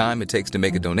counted the time it takes to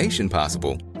make a donation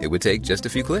possible, it would take just a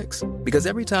few clicks. Because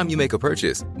every time you make a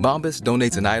purchase, Bombas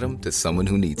donates an item to someone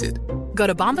who needs it. Go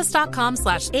to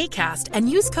bombas.com/ACAST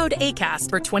and use code ACAST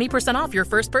for 20% off your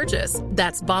first purchase.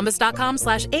 That's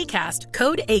bombas.com/ACAST,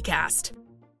 code ACAST.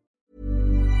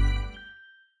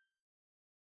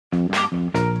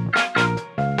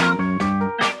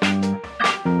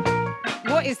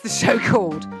 What is the show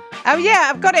called? Oh,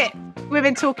 yeah, I've got it.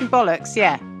 Women Talking Bollocks.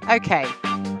 Yeah. Okay.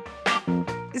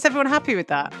 Is everyone happy with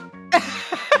that?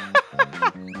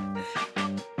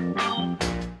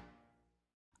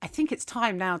 I think it's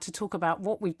time now to talk about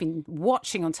what we've been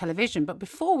watching on television. But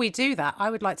before we do that, I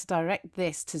would like to direct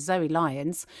this to Zoe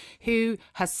Lyons, who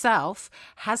herself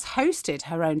has hosted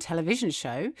her own television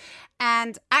show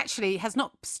and actually has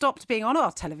not stopped being on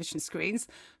our television screens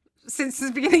since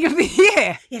the beginning of the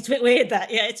year. Yeah, it's a bit weird that.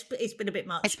 Yeah, it's been a bit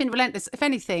much. It's been relentless. If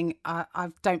anything, I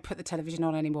don't put the television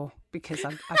on anymore because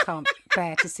I can't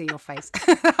bear to see your face.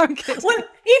 I'm kidding. Well,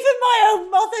 even my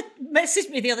own mother messaged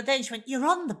me the other day and she went, "You're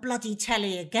on the bloody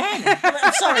telly again."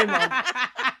 I'm sorry, Mum.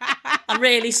 I'm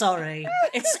really sorry.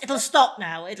 It'll stop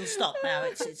now. It's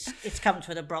come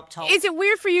to an abrupt halt. Is it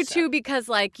weird for you too, because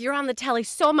like you're on the telly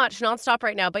so much nonstop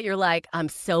right now, but you're like, I'm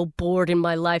so bored in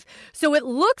my life. So it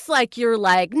looks like you're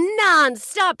like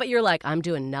nonstop, but you're like, I'm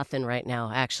doing nothing right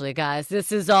now. Actually, guys,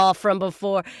 this is all from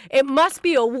before. It must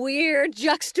be a weird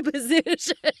juxtaposition.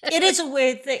 It is a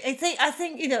weird thing. I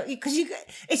think because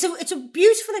it's a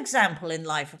beautiful example in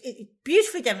life. It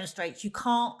beautifully demonstrates you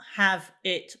can't have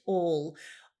it all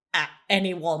at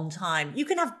any one time. You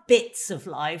can have bits of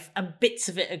life and bits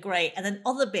of it are great, and then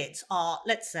other bits are,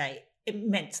 let's say,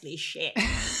 immensely shit.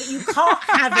 But you can't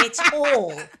have it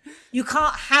all. You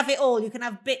can't have it all. You can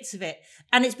have bits of it.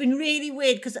 And it's been really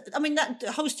weird because, I mean, that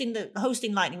hosting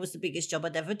Lightning was the biggest job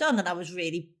I'd ever done, and I was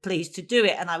really pleased to do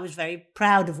it, and I was very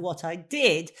proud of what I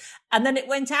did. And then it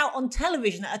went out on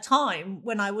television at a time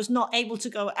when I was not able to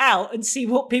go out and see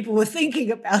what people were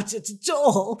thinking about it at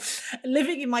all,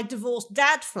 living in my divorced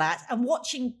dad flat and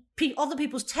watching other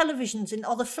people's televisions in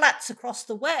other flats across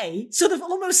the way, sort of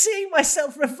almost seeing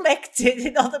myself reflected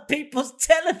in other people's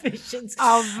televisions.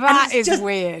 Oh, that is just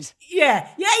weird. Yeah.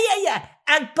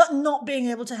 But not being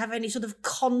able to have any sort of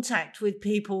contact with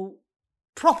people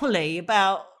properly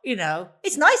about,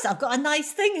 it's nice. I've got a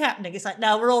nice thing happening. It's like,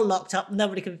 no, we're all locked up.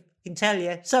 Nobody can tell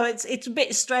you. So it's a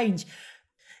bit strange.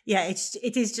 Yeah,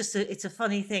 it is just it's a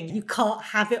funny thing. You can't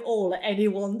have it all at any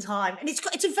one time, and it's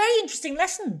a very interesting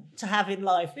lesson to have in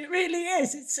life. It really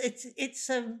is. It's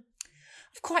I've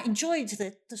quite enjoyed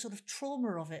the sort of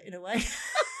trauma of it in a way.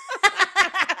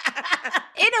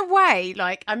 a way,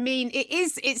 like, I mean,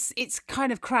 it's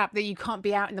kind of crap that you can't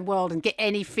be out in the world and get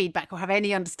any feedback or have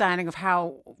any understanding of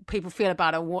how people feel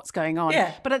about it or what's going on.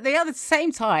 Yeah. But at the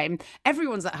same time,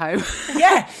 everyone's at home.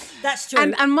 Yeah, that's true.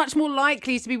 And much more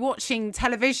likely to be watching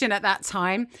television at that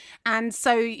time. And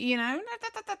so, you know.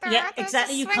 Yeah,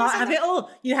 exactly. You can't have it all.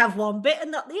 You have one bit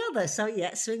and not the other. So,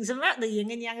 yeah, swings and roundabouts, the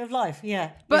yin and yang of life.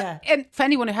 Yeah. But and for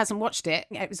anyone who hasn't watched it,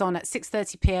 it was on at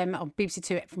 6:30 p.m. on BBC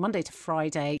Two from Monday to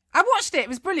Friday. I watched it. It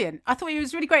was brilliant. I thought it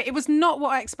was really great. It was not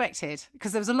what I expected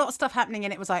because there was a lot of stuff happening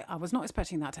and it was like, I was not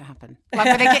expecting that to happen.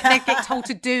 Like, they get told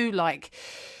to do like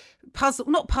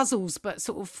not puzzles, but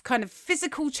sort of kind of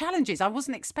physical challenges. I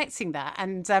wasn't expecting that.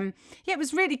 And it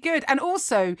was really good. And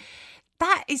also,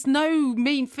 that is no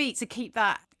mean feat to keep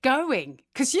that going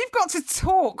because you've got to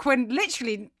talk when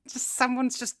literally just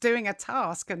someone's just doing a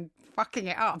task and fucking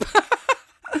it up.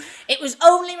 It was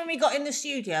only when we got in the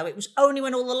studio, it was only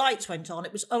when all the lights went on,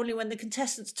 it was only when the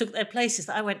contestants took their places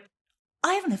that I went,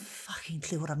 I haven't a fucking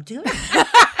clue what I'm doing.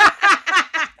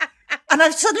 And I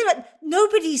suddenly went,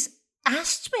 nobody's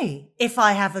asked me if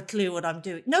I have a clue what I'm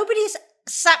doing. Nobody's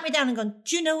sat me down and gone,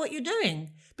 do you know what you're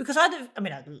doing? Because I'd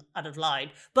have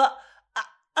lied, but...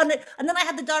 And then I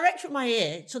had the director at my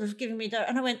ear sort of giving me,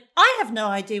 and I went, I have no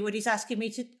idea what he's asking me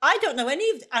to, I don't know any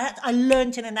of, I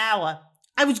learnt in an hour.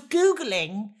 I was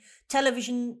Googling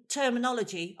television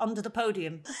terminology under the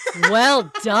podium.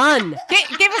 Well done.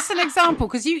 Give us an example,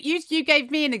 because you gave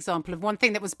me an example of one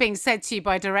thing that was being said to you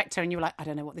by a director, and you were like, I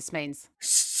don't know what this means.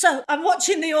 So I'm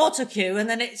watching the auto cue, and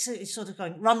then it's sort of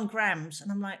going, run grams, and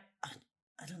I'm like,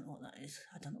 I don't know what that is.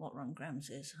 I don't know what run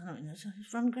grams is. I don't know.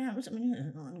 It's run grams. I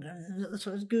mean, run grams. That's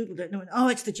what I Googled it. No, oh,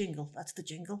 it's the jingle. That's the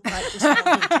jingle. Right, just smile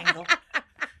through the jingle.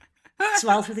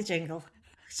 Smile through the jingle.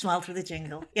 Smile through the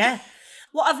jingle. Yeah.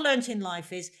 What I've learned in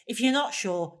life is, if you're not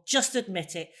sure, just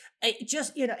admit it.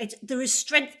 There is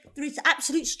strength. There is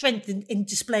absolute strength in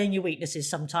displaying your weaknesses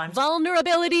sometimes.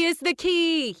 Vulnerability is the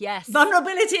key. Yes.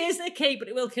 Vulnerability is the key, but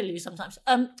it will kill you sometimes.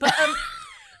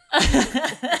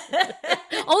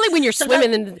 Only when you're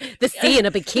swimming in the sea in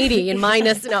a bikini and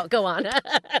minus. No, go on.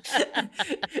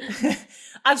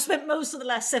 I've spent most of the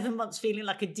last 7 months feeling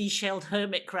like a de-shelled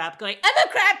hermit crab, going, I'm a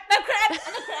crab, I'm a crab,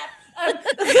 I'm a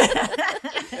crab.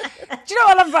 Do you know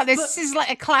what I love about this? This is like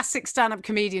a classic stand-up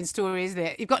comedian story, isn't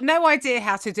it? You've got no idea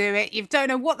how to do it. You don't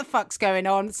know what the fuck's going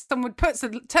on. Someone turns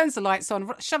the lights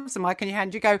on, shoves the mic in your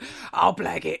hand. You go, I'll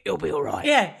blag it. It'll be all right.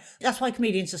 Yeah, that's why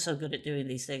comedians are so good at doing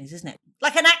these things, isn't it?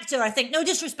 Like an actor, I think. No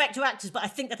disrespect to actors, but I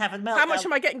think they'd have a meltdown. How much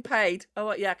am I getting paid?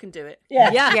 Oh, yeah, I can do it.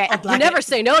 Yeah. You never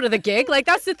say no to the gig. Like,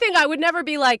 that's the thing. I would never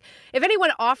be like, if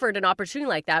anyone offered an opportunity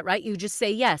like that, right? You just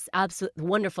say, yes, absolutely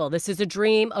wonderful. This is a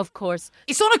dream, of course.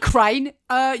 It's on a crane.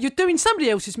 You're doing somebody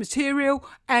else's material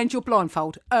and you're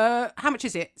blindfold. How much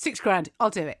is it? $6,000. I'll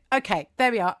do it. Okay,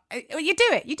 there we are. You do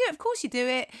it. Of course you do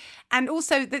it. And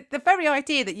also the very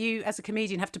idea that you as a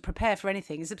comedian have to prepare for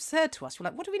anything is absurd to us. We're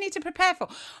like, what do we need to prepare for?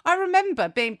 I remember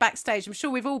being backstage. I'm sure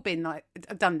we've all been like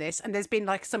done this. And there's been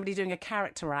like somebody doing a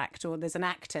character act, or there's an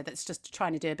actor that's just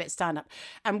trying to do a bit of stand-up.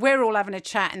 And we're all having a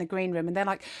chat in the green room. And they're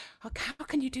like, oh, how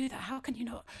can you do that? How can you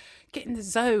not get in the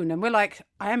zone? And we're like,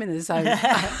 I am in the zone.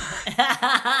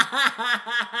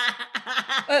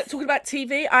 Talking about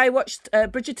TV, I watched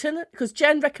Bridgerton because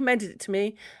Jen recommended it to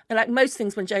me. And like most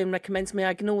things, when Jen recommends me,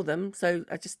 I ignore them. So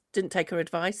I just didn't take her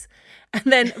advice. And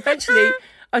then eventually,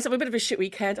 I was having a bit of a shit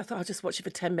weekend. I thought I'll just watch it for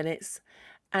 10 minutes.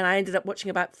 And I ended up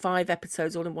watching about 5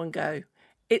 episodes all in one go.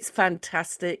 It's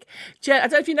fantastic. Jen, I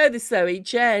don't know if you know this, Zoe.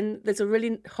 Jen, there's a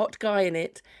really hot guy in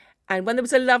it. And when there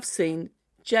was a love scene,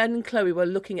 Jen and Chloe were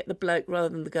looking at the bloke rather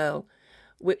than the girl.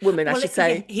 Woman, I should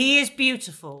say. He is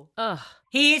beautiful. Ugh.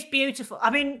 He is beautiful.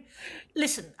 I mean,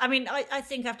 listen, I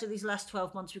think after these last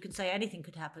 12 months, we can say anything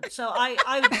could happen. So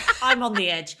I'm on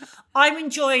the edge. I'm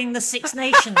enjoying the Six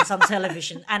Nations on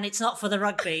television, and it's not for the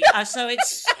rugby. So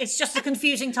it's just a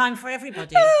confusing time for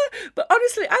everybody. But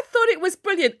honestly, I thought it was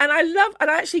brilliant. And I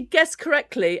actually guessed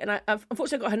correctly. And I've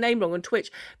unfortunately got her name wrong on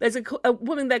Twitch. There's a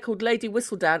woman there called Lady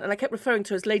Whistledown, and I kept referring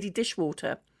to her as Lady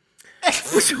Dishwater.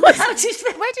 Where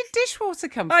did dishwater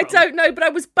come from? I don't know, but I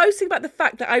was boasting about the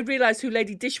fact that I realised who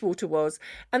Lady Dishwater was.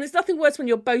 And there's nothing worse when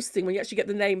you're boasting when you actually get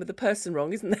the name of the person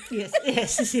wrong, isn't there?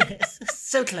 Yes.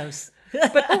 So close.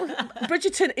 But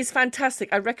Bridgerton is fantastic.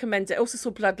 I recommend it. I also saw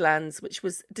Bloodlands, which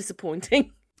was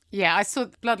disappointing. Yeah, I saw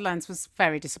Bloodlands was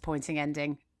very disappointing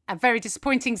ending. A very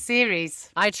disappointing series.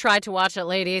 I tried to watch it,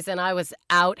 ladies, and I was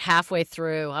out halfway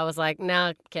through. I was like,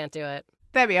 no, can't do it.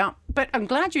 There we are. But I'm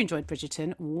glad you enjoyed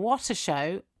Bridgerton. What a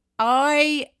show.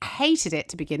 I hated it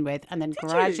to begin with and then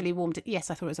gradually warmed it. Yes,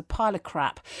 I thought it was a pile of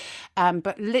crap.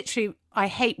 But literally, I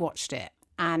hate watched it.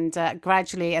 And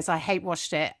gradually, as I hate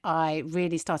watched it, I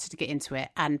really started to get into it.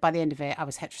 And by the end of it, I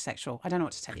was heterosexual. I don't know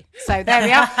what to tell you. So there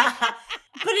we are.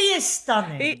 But he is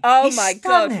stunning. He's stunning.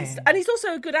 God. And he's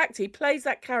also a good actor. He plays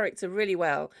that character really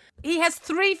well. He has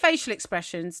 3 facial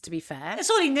expressions, to be fair.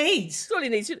 That's all he needs. That's all he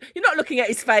needs. You're not looking at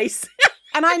his face.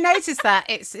 And I noticed that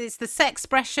it's the sex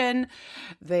expression,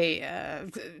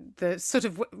 the sort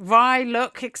of wry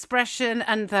look expression,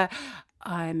 and the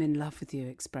I'm in love with you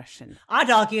expression. I'd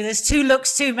argue there's 2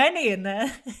 looks too many in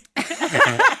there.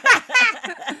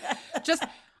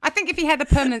 I think if he had a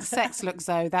permanent sex look,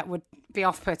 though, that would be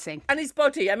off-putting. And his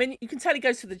body, I mean, you can tell he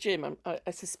goes to the gym,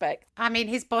 I suspect. I mean,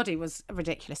 his body was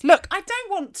ridiculous. Look, I don't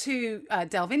want to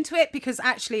delve into it because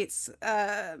actually it's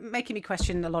making me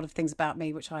question a lot of things about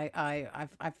me, which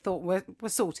I've thought were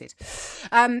sorted.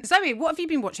 Zoe, what have you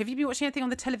been watching? Have you been watching anything on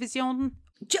the television?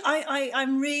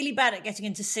 I'm really bad at getting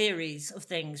into series of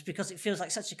things because it feels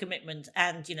like such a commitment.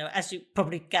 And, you know, as you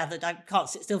probably gathered, I can't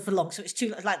sit still for long. So it's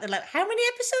too, like, they're like, how many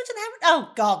episodes? And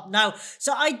oh, God, no.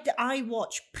 So I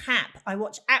watch pap. I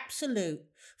watch absolute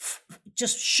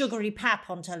just sugary pap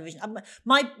on television.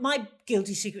 My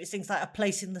guilty secret is things like A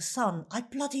Place in the Sun. I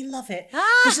bloody love it.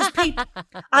 Because people,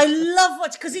 I love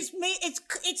watching, because it's me.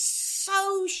 It's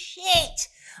so shit.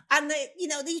 And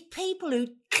these people who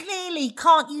clearly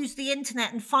can't use the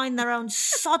internet and find their own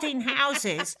sodding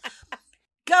houses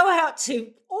go out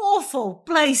to awful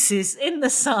places in the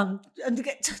sun and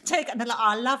get to take it, and they're like, oh,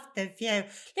 I love the view. Look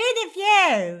at the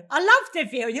view. I love the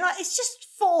view. And you're like, it's just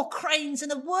 4 cranes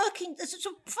and it's a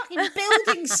fucking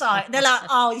building site. And they're like,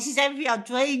 oh, this is everything I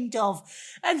dreamed of.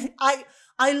 And I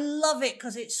love it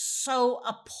because it's so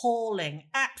appalling,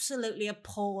 absolutely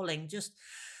appalling. Just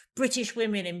British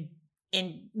women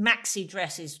in maxi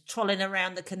dresses trolling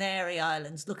around the Canary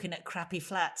Islands looking at crappy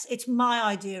flats. It's my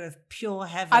idea of pure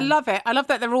heaven. I love it. I love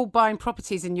that they're all buying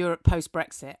properties in Europe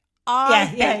post-Brexit.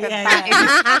 Yeah.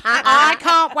 I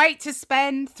can't wait to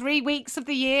spend 3 weeks of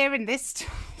the year in this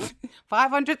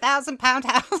 £500,000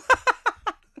 house.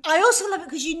 I also love it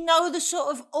because you know the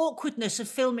sort of awkwardness of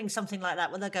filming something like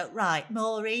that, where they go, right,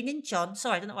 Maureen and John.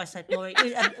 Sorry, I don't know why I said Maureen.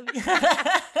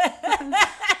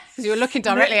 Because you were looking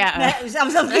directly at her. I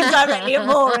was looking directly at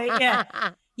Maureen, yeah.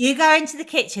 You go into the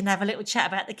kitchen, have a little chat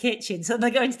about the kitchen. So they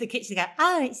go into the kitchen and go,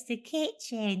 oh, it's the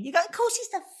kitchen. You go, of course it's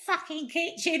the fucking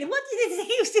kitchen. And what did he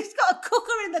think? He's got a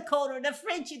cooker in the corner and a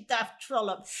fridge, you daft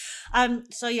trollop.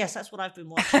 So, yes, that's what I've been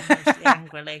watching mostly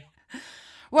angrily.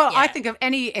 Well, yeah. I think of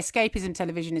any escapism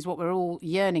television is what we're all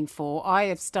yearning for. I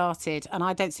have started, and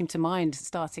I don't seem to mind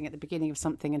starting at the beginning of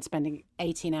something and spending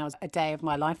 18 hours a day of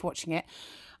my life watching it.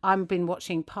 I've been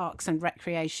watching Parks and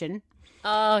Recreation.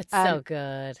 Oh, it's so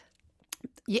good.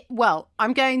 Yeah, well,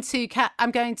 I'm going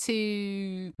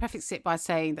to prefix it by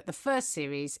saying that the first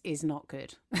series is not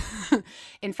good.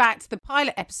 In fact, the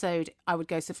pilot episode, I would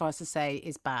go so far as to say,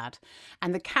 is bad.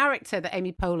 And the character that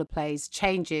Amy Poehler plays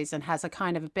changes and has a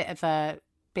kind of a bit of a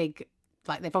big,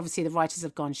 like, they've obviously, the writers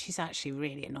have gone, she's actually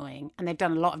really annoying. And they've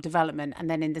done a lot of development. And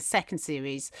then in the second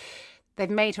series, they've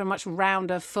made her a much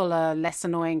rounder, fuller, less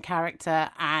annoying character,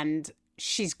 and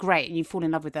she's great, and you fall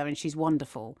in love with her, and she's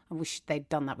wonderful. I wish they'd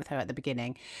done that with her at the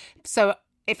beginning. So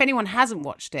if anyone hasn't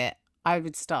watched it, I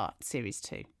would start series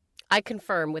 2. I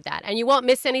confirm with that. And you won't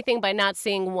miss anything by not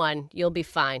seeing 1. You'll be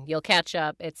fine. You'll catch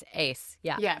up. It's ace.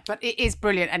 Yeah. Yeah, but it is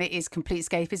brilliant, and it is complete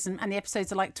escapism, and the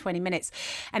episodes are like 20 minutes,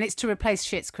 and it's to replace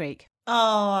Schitt's Creek.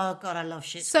 Oh, God, I love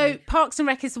Schitt's So Creek. Parks and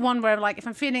Rec is the one where, like, if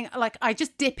I'm feeling like I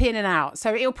just dip in and out.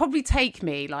 So it'll probably take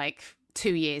me like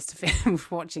 2 years to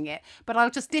finish watching it, but I'll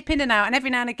just dip in and out, and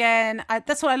every now and again,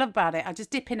 that's what I love about it. I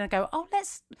just dip in and go, oh,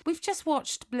 we've just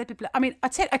watched blah, blah, blah. I mean, I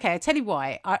tell you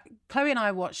why. Chloe and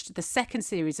I watched the second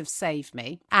series of Save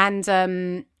Me, and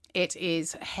it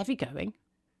is heavy going.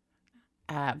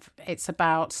 It's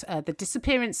about the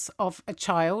disappearance of a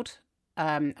child,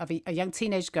 of a young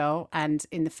teenage girl, and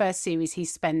in the first series he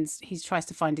tries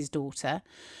to find his daughter,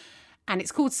 and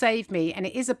it's called Save Me, and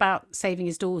it is about saving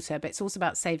his daughter, but it's also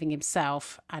about saving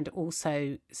himself, and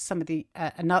also some of the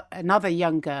another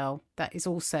young girl that is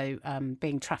also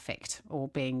being trafficked or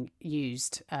being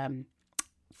used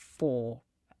for,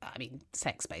 I mean,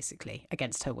 sex, basically,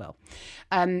 against her will.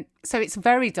 So it's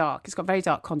very dark. It's got very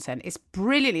dark content. It's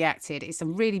brilliantly acted. It's a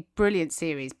really brilliant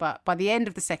series. But by the end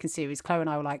of the second series, Chloe and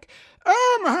I were like,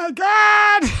 oh my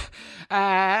God,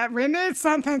 we need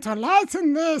something to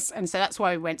lighten this. And so that's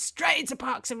why we went straight to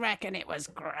Parks and Rec, and it was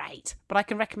great. But I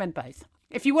can recommend both.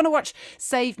 If you want to watch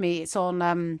Save Me, it's on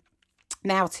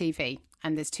Now TV,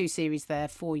 and there's 2 series there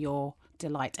for your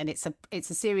delight. And it's a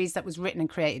series that was written and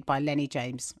created by Lenny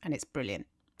James, and it's brilliant.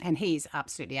 And he's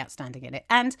absolutely outstanding in it.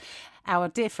 And our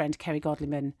dear friend Kerry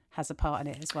Godliman has a part in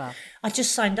it as well. I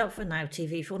just signed up for Now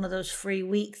TV for one of those free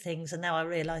week things, and now I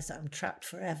realise that I'm trapped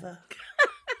forever.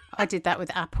 I did that with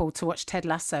Apple to watch Ted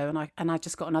Lasso, and I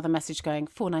just got another message going,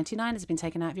 $4.99 has been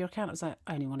taken out of your account. I was like,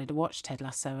 I only wanted to watch Ted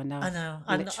Lasso, and now I know.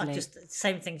 I'm just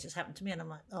same thing just happened to me, and I'm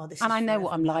like, oh, this. And is I know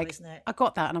what I'm now, like. isn't it? I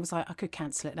got that, and I was like, I could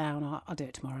cancel it now, and I'll do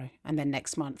it tomorrow, and then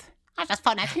next month. I just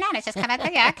 $4.99. It's just kind of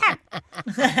I can.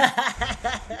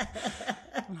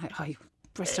 I'm like, oh,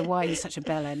 Bristol, why are you such a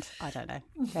bell end? I don't know.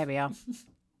 There we are.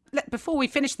 Before we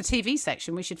finish the TV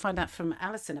section, we should find out from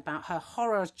Alison about her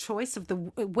horror choice of the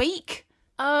week.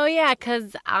 Oh, yeah,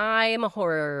 because I am a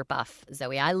horror buff,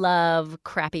 Zoe. I love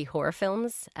crappy horror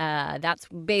films.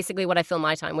 Basically what I fill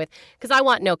my time with, because I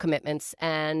want no commitments.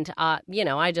 And, I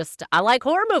like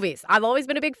horror movies. I've always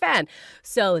been a big fan.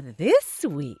 So this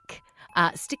week,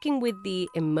 sticking with the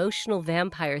emotional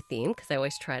vampire theme, because I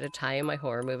always try to tie in my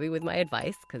horror movie with my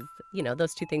advice, because,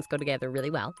 those two things go together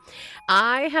really well,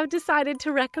 I have decided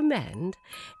to recommend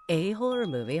a horror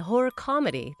movie, a horror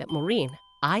comedy that, Maureen,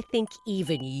 I think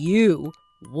even you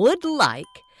would like.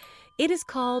 It is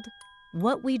called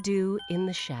What We Do in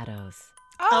the Shadows.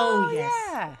 Oh, yes.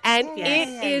 Yeah. And it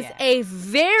is a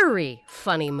very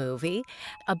funny movie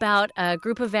about a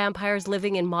group of vampires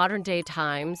living in modern day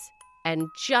times, and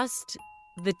just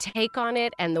the take on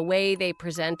it and the way they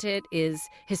present it is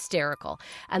hysterical.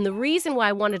 And the reason why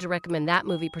I wanted to recommend that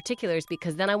movie in particular is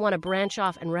because then I want to branch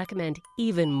off and recommend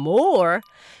even more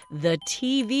the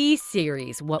TV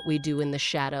series What We Do in the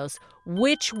Shadows,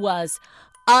 which was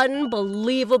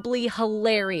unbelievably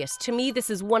hilarious. To me, this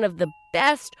is one of the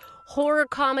best horror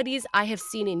comedies I have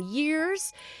seen in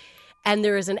years. And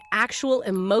there is an actual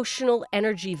emotional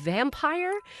energy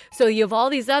vampire. So you have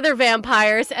all these other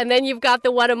vampires, and then you've got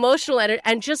the one emotional energy.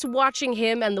 And just watching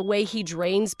him and the way he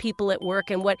drains people at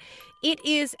work and it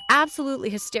is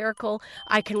absolutely hysterical.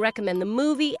 I can recommend the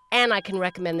movie and I can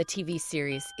recommend the TV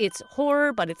series. It's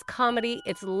horror, but it's comedy,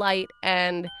 it's light,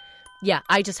 and yeah,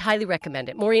 I just highly recommend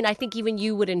it. Maureen, I think even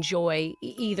you would enjoy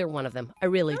either one of them. I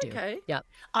really do. Okay. Yeah.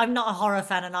 I'm not a horror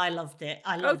fan, and I loved it.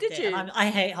 I loved did it. you?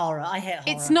 I hate horror.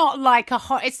 It's not like a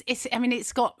horror.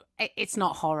 It's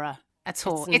not horror at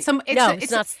all. It's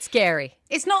not scary.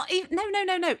 It's not.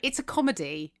 No. It's a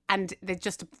comedy, and it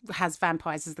just has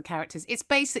vampires as the characters. It's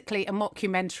basically a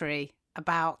mockumentary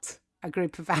about a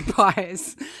group of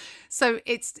vampires. So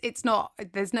it's not,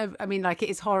 there's no, it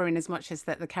is horror in as much as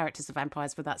that the characters are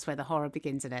vampires, but that's where the horror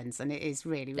begins and ends. And it is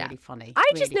really, really funny. I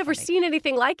just never seen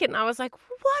anything like it. And I was like,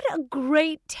 what a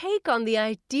great take on the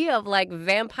idea of like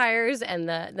vampires and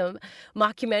the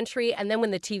mockumentary. And then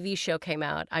when the TV show came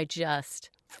out,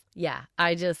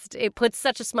 it puts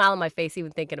such a smile on my face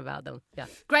even thinking about them. Yeah.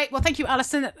 Great. Well, thank you,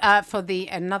 Alison, for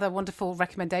another wonderful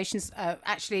recommendations.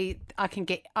 Actually, I can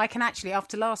actually,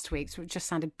 after last week's, which just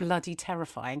sounded bloody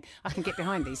terrifying, I can get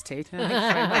behind these two. Thank you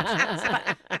very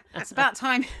much. It's about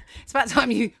time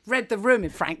you read the room,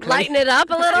 frankly. Lighten it up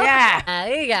a little? Yeah.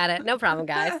 You got it. No problem,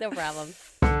 guys. No problem.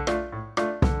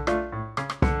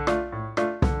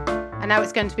 And now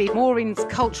it's going to be Maureen's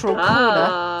Cultural Corner.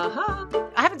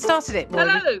 I haven't started it, Maureen.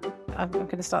 Hello. I'm going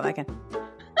to start that again.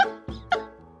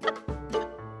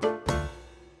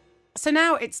 So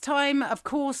now it's time, of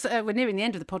course, we're nearing the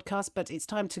end of the podcast, but it's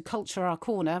time to culture our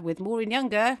corner with Maureen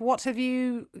Younger.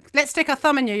 Let's stick our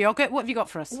thumb in your yogurt. What have you got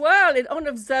for us? Well, in honour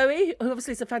of Zoe, who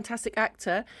obviously is a fantastic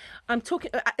actor, I'm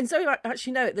talking, and Zoe might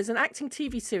actually know it, there's an acting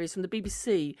TV series from the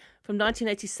BBC from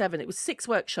 1987. It was 6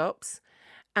 workshops.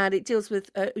 And it deals with,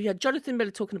 you had Jonathan Miller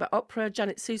talking about opera,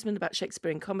 Janet Suzman about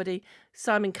Shakespearean comedy,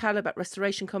 Simon Callow about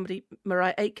restoration comedy,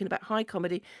 Mariah Aitken about high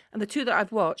comedy, and the two that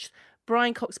I've watched,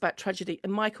 Brian Cox about tragedy,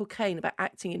 and Michael Caine about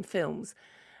acting in films.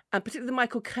 And particularly the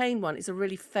Michael Caine one is a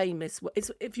really famous,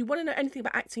 if you want to know anything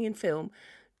about acting in film,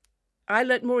 I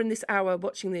learnt more in this hour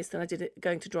watching this than I did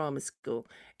going to drama school.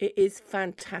 It is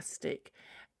fantastic.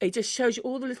 It just shows you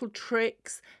all the little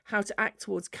tricks, how to act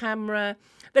towards camera.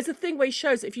 There's a thing where he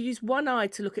shows if you use one eye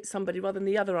to look at somebody rather than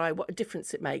the other eye, what a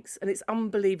difference it makes. And it's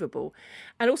unbelievable.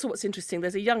 And also what's interesting,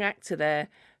 there's a young actor there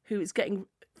who is getting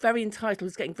very entitled,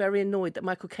 is getting very annoyed that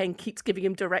Michael Caine keeps giving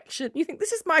him direction. You think,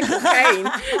 this is Michael Caine. Do you know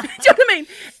what I mean?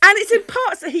 And it's in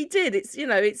parts that he did. It's,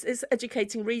 it's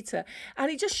educating Rita.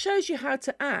 And it just shows you how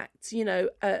to act,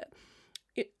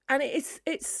 and it's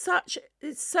so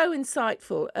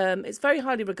insightful. It's very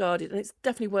highly regarded, and it's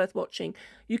definitely worth watching.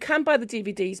 You can buy the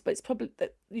DVDs, but it's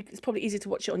probably easier to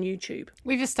watch it on YouTube.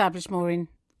 We've established, Maureen,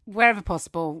 wherever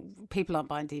possible, people aren't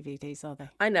buying DVDs, are they?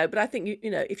 I know, but I think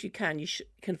if you can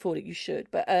afford it, you should.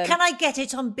 But can I get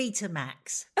it on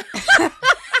Betamax?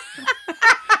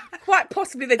 Quite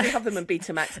possibly they do have them in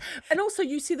Betamax. And also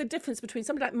you see the difference between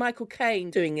somebody like Michael Caine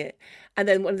doing it and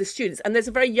then one of the students. And there's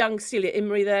a very young Celia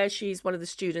Imrie there. She's one of the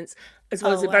students, as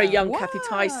well as a very young Kathy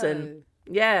Tyson.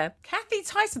 Yeah. Kathy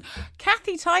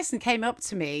Tyson came up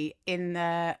to me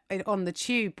on the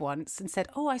tube once and said,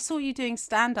 "Oh, I saw you doing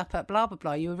stand-up at blah, blah,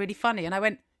 blah. You were really funny." And I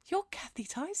went, "You're Kathy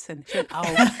Tyson." She went,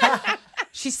 "Oh."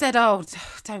 She said, "Oh,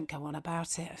 don't go on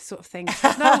about it," sort of thing.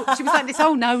 No, she was like this,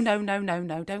 "Oh, no,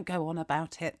 don't go on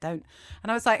about it, don't." And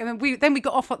I was like, and then we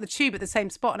got off at the tube at the same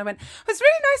spot, and I went, "It was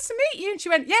really nice to meet you." And she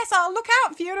went, "Yes, I'll look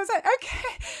out for you." And I was like,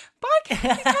 "Okay, bye,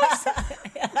 Kathy Tyson."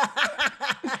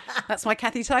 That's my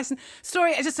Kathy Tyson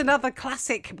story. It's just another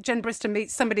classic. Jen Brister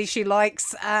meets somebody she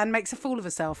likes and makes a fool of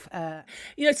herself. So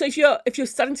if you're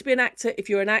starting to be an actor, if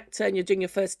you're an actor and you're doing your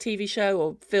first TV show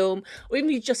or film, or even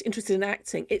you're just interested in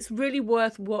acting, it's really worth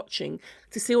watching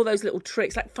to see all those little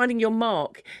tricks, like finding your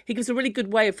mark. He gives a really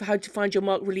good way of how to find your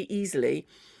mark really easily.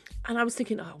 And I was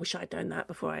thinking, I wish I'd done that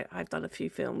before I've done a few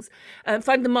films.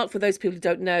 Finding the mark, for those people who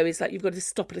don't know, is like you've got to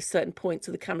stop at a certain point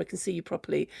so the camera can see you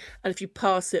properly. And if you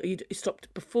pass it or you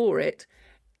stopped before it,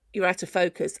 you're out of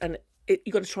focus, and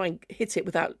you've got to try and hit it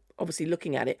without obviously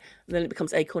looking at it, and then it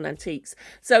becomes Acorn Antiques.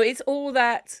 So it's all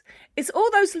those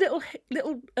little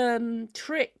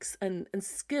tricks and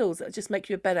skills that just make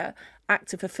you a better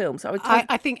actor for film. So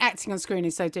I think acting on screen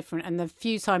is so different, and the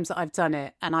few times that I've done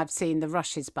it and I've seen the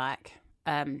rushes back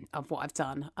of what I've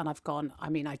done, and I've gone,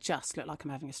 I just look like I'm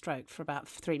having a stroke for about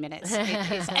 3 minutes.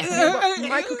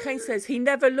 Michael Caine says he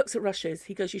never looks at rushes.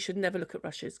 He goes, "You should never look at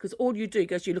rushes, because all you do," he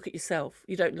goes, "you look at yourself.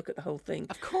 You don't look at the whole thing."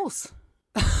 Of course.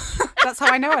 That's how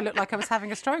I know I look like I was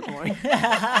having a stroke, Maureen.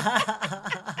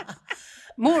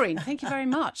 Maureen, thank you very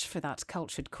much for that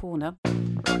cultured corner.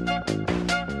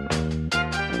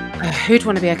 Who'd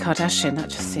want to be a Kardashian? That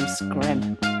just seems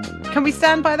grim. Can we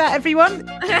stand by that, everyone?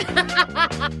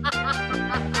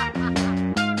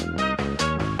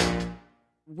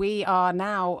 We are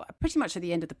now pretty much at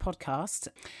the end of the podcast.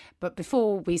 But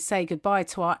before we say goodbye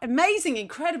to our amazing,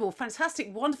 incredible,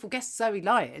 fantastic, wonderful guest, Zoe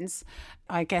Lyons,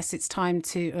 I guess it's time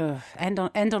to end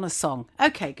on a song.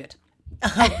 Okay, good.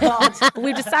 Oh God!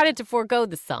 We've decided to forego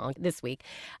the song this week.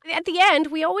 At the end,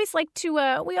 we always like to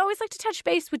touch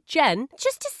base with Jen,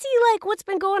 just to see what's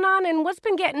been going on and what's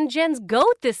been getting Jen's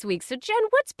goat this week. So Jen,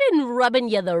 what's been rubbing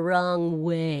you the wrong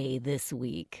way this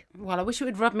week? Well, I wish it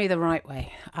would rub me the right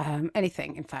way.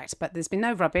 Anything, in fact, but there's been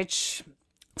no rubbish.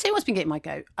 See what's been getting my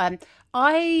goat.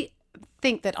 I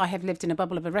think that I have lived in a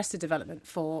bubble of arrested development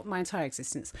for my entire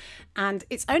existence, and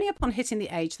it's only upon hitting the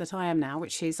age that I am now,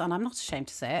 which is, and I'm not ashamed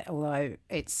to say it, although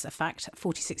it's a fact,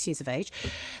 46 years of age,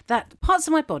 that parts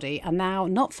of my body are now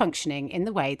not functioning in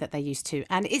the way that they used to,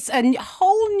 and it's a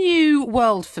whole new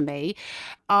world for me.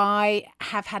 I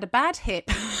have had a bad hip.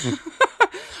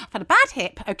 I've had a bad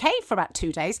hip, okay, for about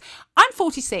 2 days. I'm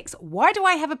 46. Why do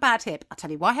I have a bad hip? I'll tell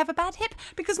you why I have a bad hip.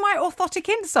 Because my orthotic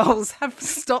insoles have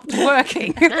stopped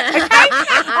working, okay?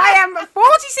 I am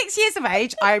 46 years of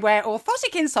age. I wear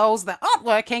orthotic insoles that aren't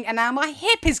working, and now my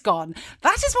hip is gone.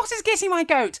 That is what is getting my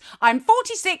goat. I'm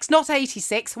 46, not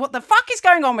 86. What the fuck is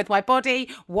going on with my body?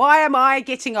 Why am I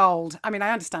getting old? I mean,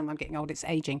 I understand I'm getting old. It's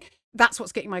aging. That's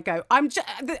what's getting my goat. I'm just,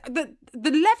 the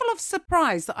level of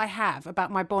surprise that I have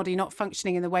about my body not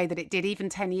functioning in the way that it did even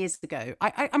 10 years ago.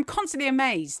 I'm constantly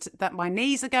amazed that my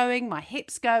knees are going, my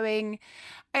hips going.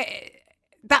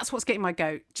 That's what's getting my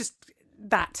goat. Just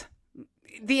that.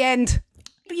 The end.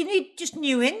 But you need just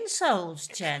new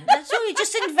insoles, Jen. That's all. You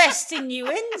just invest in new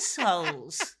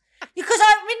insoles. Because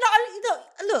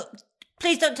look,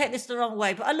 please don't take this the wrong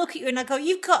way, but I look at you and I go,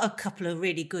 you've got a couple of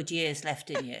really good years left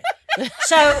in you.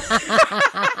 So...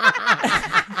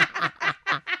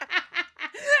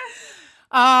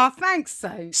 thanks,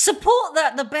 so. Support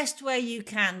that the best way you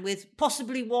can with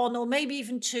possibly 1 or maybe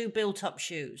even 2 built-up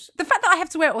shoes. The fact that I have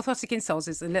to wear orthotic insoles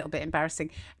is a little bit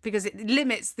embarrassing because it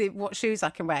limits what shoes I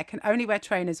can wear. I can only wear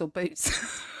trainers or boots.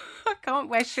 I can't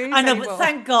wear shoes I know, anymore. but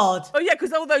thank God. Oh, yeah,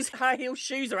 because all those high-heel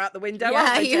shoes are out the window.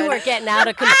 Yeah, you were getting out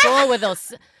of control with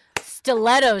those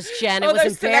stilettos, Jen. It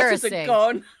was embarrassing. Are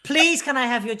gone. Please, can I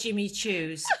have your Jimmy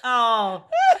shoes? Oh.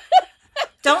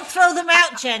 Don't throw them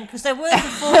out, Jen, because they're worth a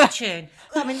fortune.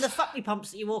 I mean, the fuck me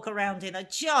pumps that you walk around in are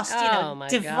just,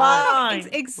 divine.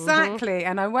 Exactly.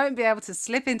 And I won't be able to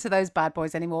slip into those bad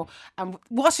boys anymore. And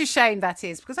what a shame that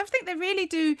is, because I think they really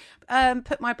do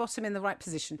put my bottom in the right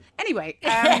position. Anyway,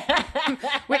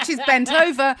 which is bent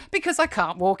over because I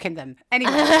can't walk in them.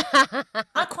 Anyway.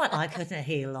 I quite like having a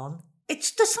heel on.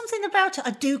 There's something about it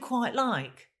I do quite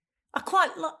like. I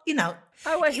quite like,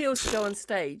 I wear heels to go on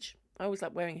stage. I always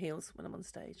like wearing heels when I'm on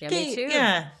stage. Yeah, me too.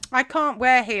 Yeah. I can't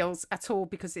wear heels at all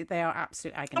because they are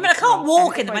absolute agony. I mean, I can't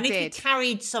walk in them. I I need to be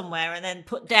carried somewhere and then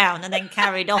put down and then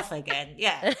carried off again.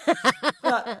 Yeah.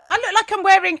 But I look like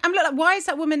why is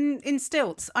that woman in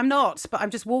stilts? I'm not, but I'm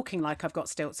just walking like I've got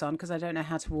stilts on because I don't know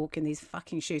how to walk in these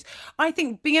fucking shoes. I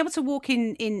think being able to walk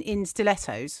in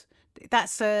stilettos,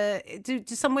 that's do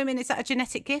some women, is that a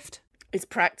genetic gift? It's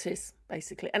practice,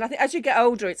 basically. And I think as you get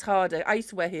older, it's harder. I used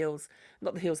to wear heels,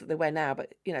 not the heels that they wear now,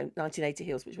 but, 1980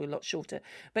 heels, which were a lot shorter.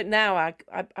 But now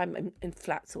I'm in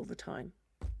flats all the time.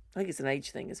 I think it's an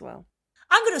age thing as well.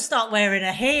 I'm going to start wearing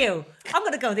a heel. I'm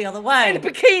going to go the other way. And a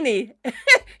bikini.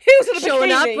 Heels with a Showing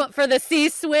bikini. up for the sea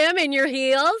swim in your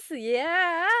heels.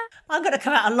 Yeah. I'm going to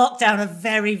come out of lockdown a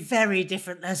very, very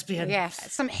different lesbian.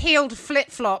 Yes, some heeled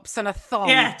flip-flops and a thong.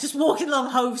 Yeah, just walking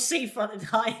along Hove seafront in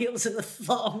high heels and a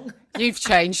thong. You've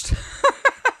changed.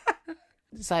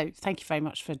 So thank you very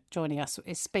much for joining us.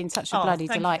 It's been such a bloody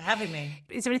delight. Thank you for having me.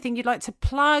 Is there anything you'd like to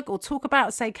plug or talk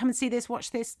about? Say, come and see this, watch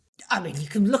this. I mean, you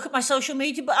can look at my social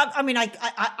media, but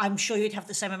I'm sure you'd have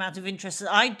the same amount of interest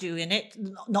that I do in it.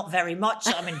 Not very much.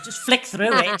 I mean, just flick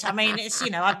through it. I mean, it's,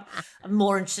 I'm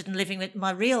more interested in living with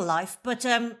my real life. But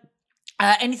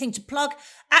anything to plug?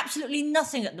 Absolutely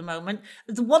nothing at the moment.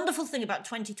 The wonderful thing about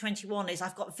 2021 is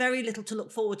I've got very little to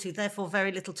look forward to, therefore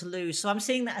very little to lose. So I'm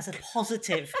seeing that as a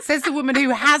positive. Says the woman who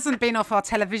hasn't been off our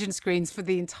television screens for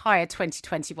the entire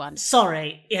 2021.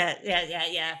 Sorry. Yeah.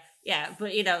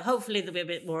 But, hopefully there'll be a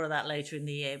bit more of that later in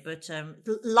the year. But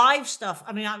live stuff,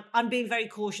 I mean, I'm being very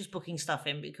cautious booking stuff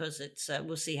in because it's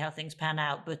we'll see how things pan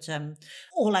out. But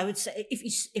all I would say,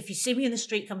 if you see me in the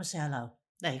street, come and say hello.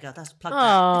 There you go. That's plug.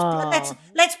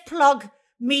 Let's plug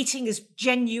meeting as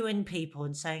genuine people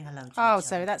and saying hello to each other.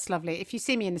 So that's lovely. If you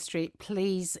see me in the street,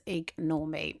 please ignore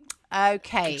me.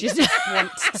 Okay, just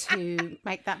want to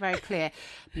make that very clear.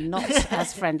 Not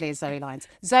as friendly as Zoe Lyons.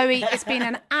 Zoe, it's been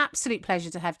an absolute pleasure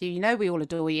to have you. We all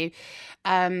adore you.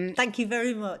 Thank you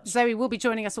very much. Zoe will be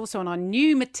joining us also on our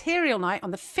new material night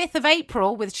on the 5th of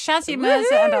April with Shazia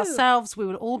Mirza and ourselves. We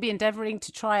will all be endeavouring to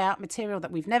try out material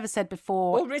that we've never said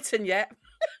before. All written yet.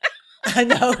 I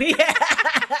know, yeah.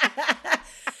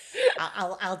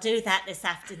 I'll do that this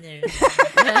afternoon.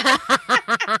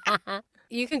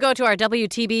 You can go to our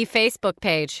WTB Facebook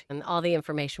page and all the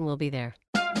information will be there.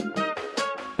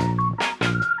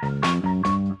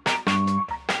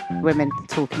 Women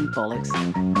Talking Bollocks.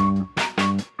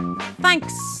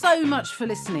 Thanks so much for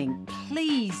listening.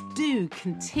 Please do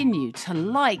continue to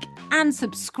like and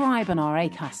subscribe on our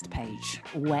Acast page,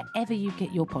 wherever you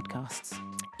get your podcasts.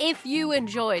 If you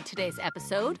enjoyed today's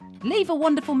episode, leave a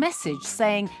wonderful message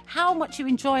saying how much you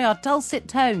enjoy our dulcet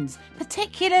tones,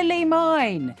 particularly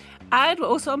mine. And we're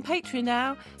also on Patreon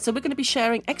now, so we're going to be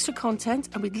sharing extra content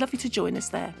and we'd love you to join us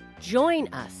there. Join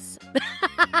us.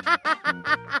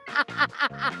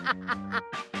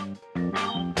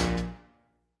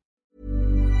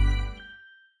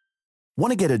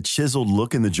 Want to get a chiseled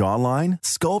look in the jawline?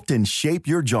 Sculpt and shape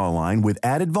your jawline with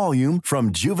added volume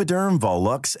from Juvederm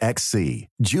Volux XC.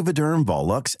 Juvederm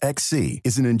Volux XC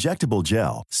is an injectable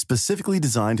gel specifically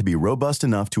designed to be robust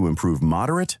enough to improve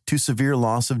moderate to severe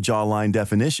loss of jawline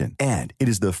definition. And it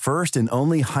is the first and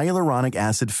only hyaluronic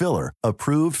acid filler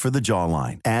approved for the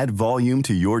jawline. Add volume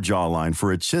to your jawline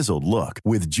for a chiseled look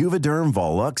with Juvederm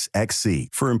Volux XC.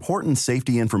 For important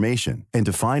safety information and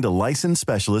to find a licensed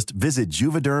specialist, visit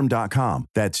Juvederm.com.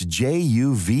 That's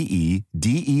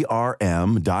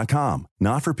Juvederm.com.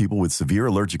 Not for people with severe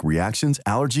allergic reactions,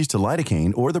 allergies to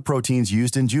lidocaine, or the proteins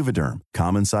used in Juvederm.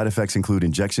 Common side effects include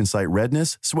injection site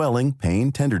redness, swelling,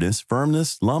 pain, tenderness,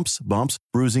 firmness, lumps, bumps,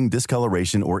 bruising,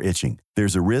 discoloration, or itching.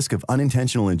 There's a risk of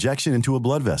unintentional injection into a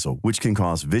blood vessel, which can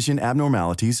cause vision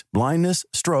abnormalities, blindness,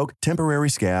 stroke, temporary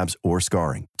scabs, or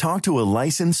scarring. Talk to a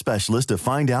licensed specialist to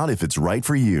find out if it's right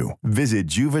for you. Visit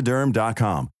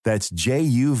Juvederm.com. That's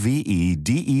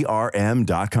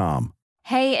Juvederm.com.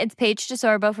 Hey, it's Paige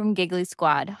DeSorbo from Giggly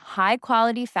Squad. High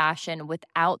quality fashion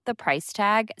without the price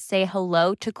tag. Say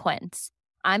hello to Quince.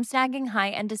 I'm snagging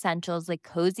high-end essentials like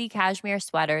cozy cashmere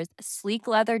sweaters, sleek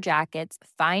leather jackets,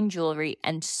 fine jewelry,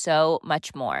 and so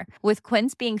much more. With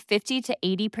Quince being 50 to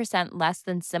 80% less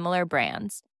than similar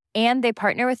brands. And they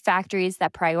partner with factories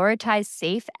that prioritize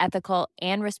safe, ethical,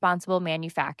 and responsible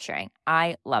manufacturing.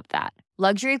 I love that.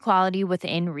 Luxury quality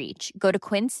within reach. Go to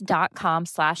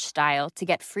quince.com/style to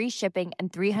get free shipping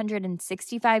and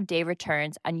 365-day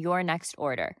returns on your next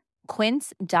order.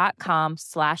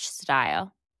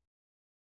 Quince.com/style.